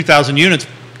just under 2,000 units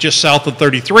just south of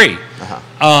 33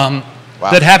 Wow.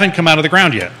 that haven't come out of the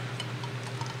ground yet.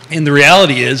 And the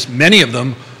reality is many of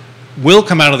them will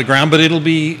come out of the ground, but it'll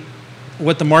be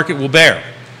what the market will bear.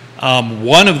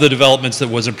 One of the developments that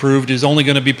was approved is only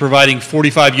going to be providing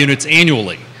 45 units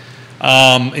annually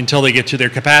until they get to their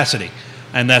capacity.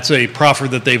 And that's a proffer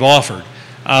that they've offered.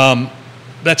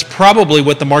 That's probably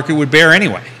what the market would bear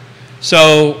anyway.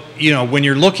 So, you know, when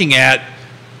you're looking at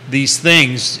these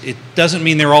things, it doesn't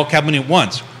mean they're all coming at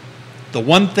once. The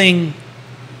one thing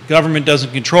government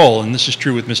doesn't control, and this is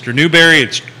true with Mr. Newberry,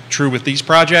 it's true with these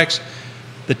projects,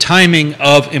 the timing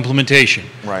of implementation.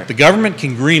 Right. The government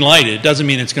can green light it. It doesn't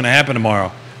mean it's going to happen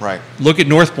tomorrow. Right. Look at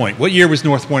North Point. What year was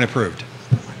North Point approved?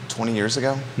 20 years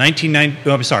ago?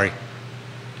 2003.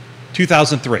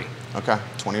 Okay,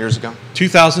 20 years ago?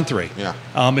 2003. Yeah.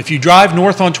 If you drive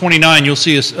north on 29, you'll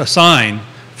see a sign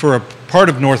for a part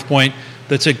of North Point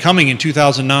that said coming in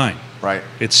 2009. Right.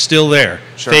 It's still there,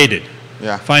 Sure. faded.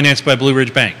 Yeah. Financed by Blue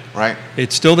Ridge Bank. Right.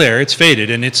 It's still there, it's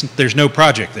faded, and there's no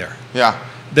project there. Yeah.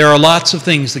 There are lots of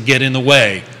things that get in the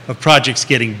way of projects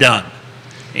getting done.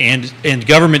 And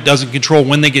government doesn't control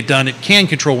when they get done. It can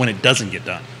control when it doesn't get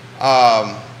done.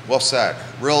 Well said.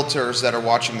 Realtors that are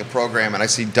watching the program, and I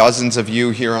see dozens of you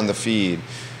here on the feed,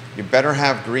 you better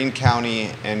have Greene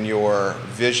County in your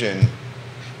vision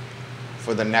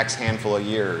for the next handful of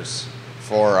years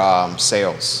for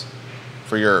sales,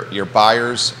 for your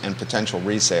buyers and potential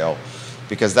resale,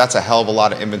 because that's a hell of a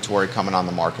lot of inventory coming on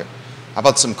the market. How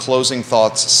about some closing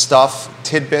thoughts, stuff,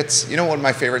 tidbits? You know, one of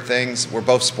my favorite things, we're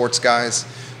both sports guys.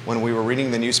 When we were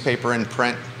reading the newspaper in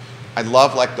print, I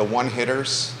love like the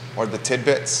one-hitters or the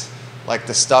tidbits, like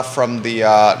the stuff from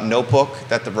the notebook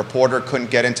that the reporter couldn't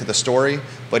get into the story,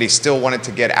 but he still wanted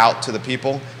to get out to the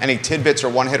people. Any tidbits or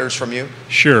one-hitters from you?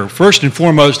 Sure. First and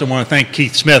foremost, I want to thank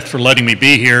Keith Smith for letting me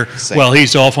be here while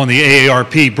he's off on the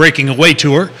AARP Breaking Away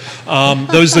tour.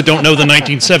 Those that don't know the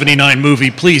 1979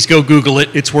 movie, please go Google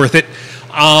it. It's worth it.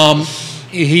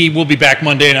 He will be back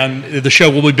Monday, and the show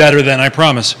will be better then, I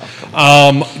promise.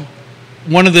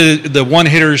 One of the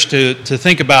one-hitters to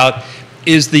think about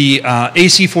is the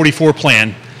AC 44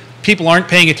 plan. People aren't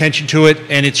paying attention to it,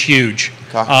 and it's huge.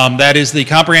 Okay. That is the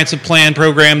comprehensive plan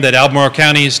program that Albemarle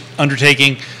County is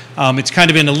undertaking. It's kind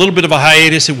of in a little bit of a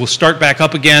hiatus. It will start back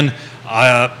up again.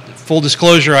 Full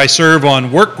disclosure, I serve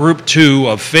on work group 2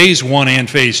 of phase 1 and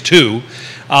phase 2.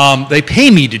 They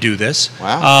pay me to do this.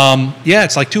 Wow. Yeah,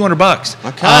 it's like $200.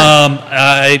 Okay.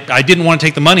 I didn't want to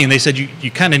take the money, and they said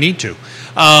you kind of need to.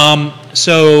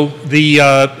 So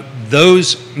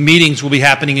those meetings will be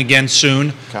happening again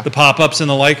soon, Okay. the pop-ups and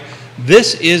the like.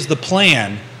 This is the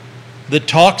plan that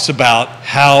talks about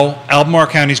how Albemarle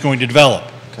County is going to develop.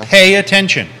 Okay. Pay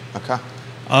attention. Okay.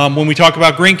 When we talk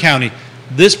about Greene County,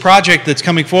 this project that's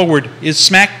coming forward is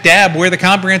smack dab where the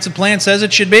comprehensive plan says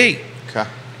it should be. Okay.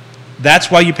 That's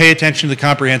why you pay attention to the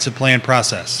comprehensive plan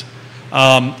process.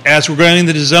 As we're going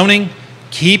into the zoning,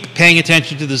 keep paying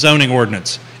attention to the zoning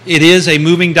ordinance. It is a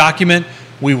moving document.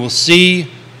 We will see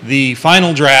the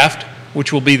final draft,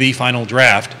 which will be the final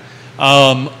draft,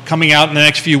 coming out in the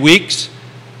next few weeks.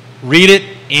 Read it,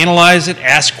 analyze it,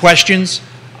 ask questions.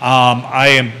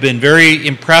 I have been very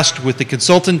impressed with the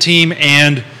consultant team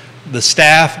and the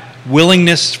staff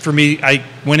willingness for me. I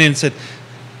went in and said,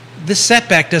 this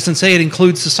setback doesn't say it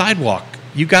includes the sidewalk.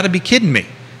 You got to be kidding me.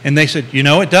 And they said, you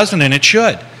know, it doesn't, and it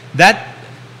should.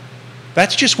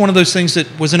 That's just one of those things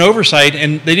that was an oversight,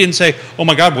 and they didn't say, oh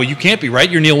my God, well, you can't be right.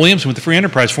 You're Neil Williamson with the Free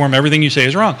Enterprise Forum. Everything you say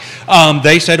is wrong.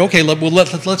 They said, okay,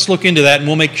 let's look into that, and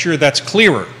we'll make sure that's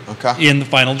clearer in the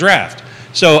final draft.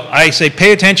 So I say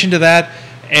pay attention to that,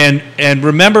 and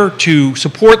remember to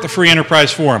support the Free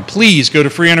Enterprise Forum. Please go to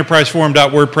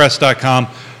freeenterpriseforum.wordpress.com.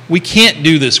 We can't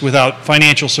do this without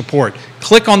financial support.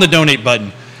 Click on the donate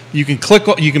button. You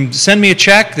can send me a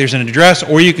check, there's an address,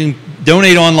 or you can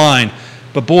donate online.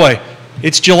 But boy,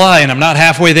 it's July and I'm not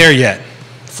halfway there yet.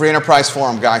 Free Enterprise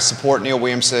Forum, guys, support Neil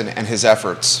Williamson and his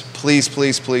efforts. Please,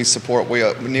 please, please support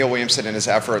Neil Williamson and his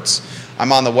efforts.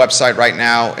 I'm on the website right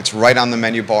now. It's right on the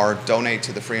menu bar. Donate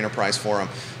to the Free Enterprise Forum.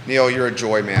 Neil, you're a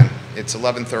joy, man. It's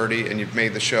 11:30 and you've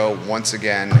made the show once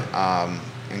again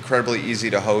incredibly easy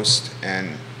to host and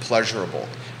pleasurable.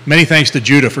 Many thanks to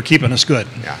Judah for keeping us good.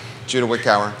 Yeah, Judah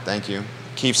Wickower, thank you.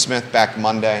 Keith Smith back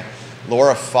Monday.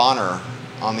 Laura Fonner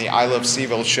on the I Love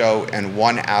CVille show in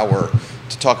 1 hour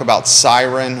to talk about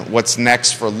Siren, what's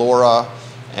next for Laura,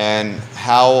 and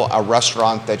how a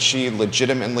restaurant that she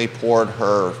legitimately poured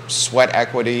her sweat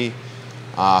equity,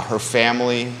 her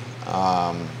family,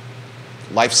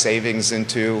 life savings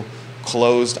into,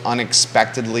 closed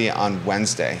unexpectedly on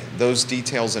Wednesday. Those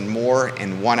details and more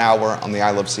in 1 hour on the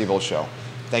I Love CVille show.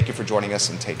 Thank you for joining us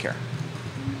and take care.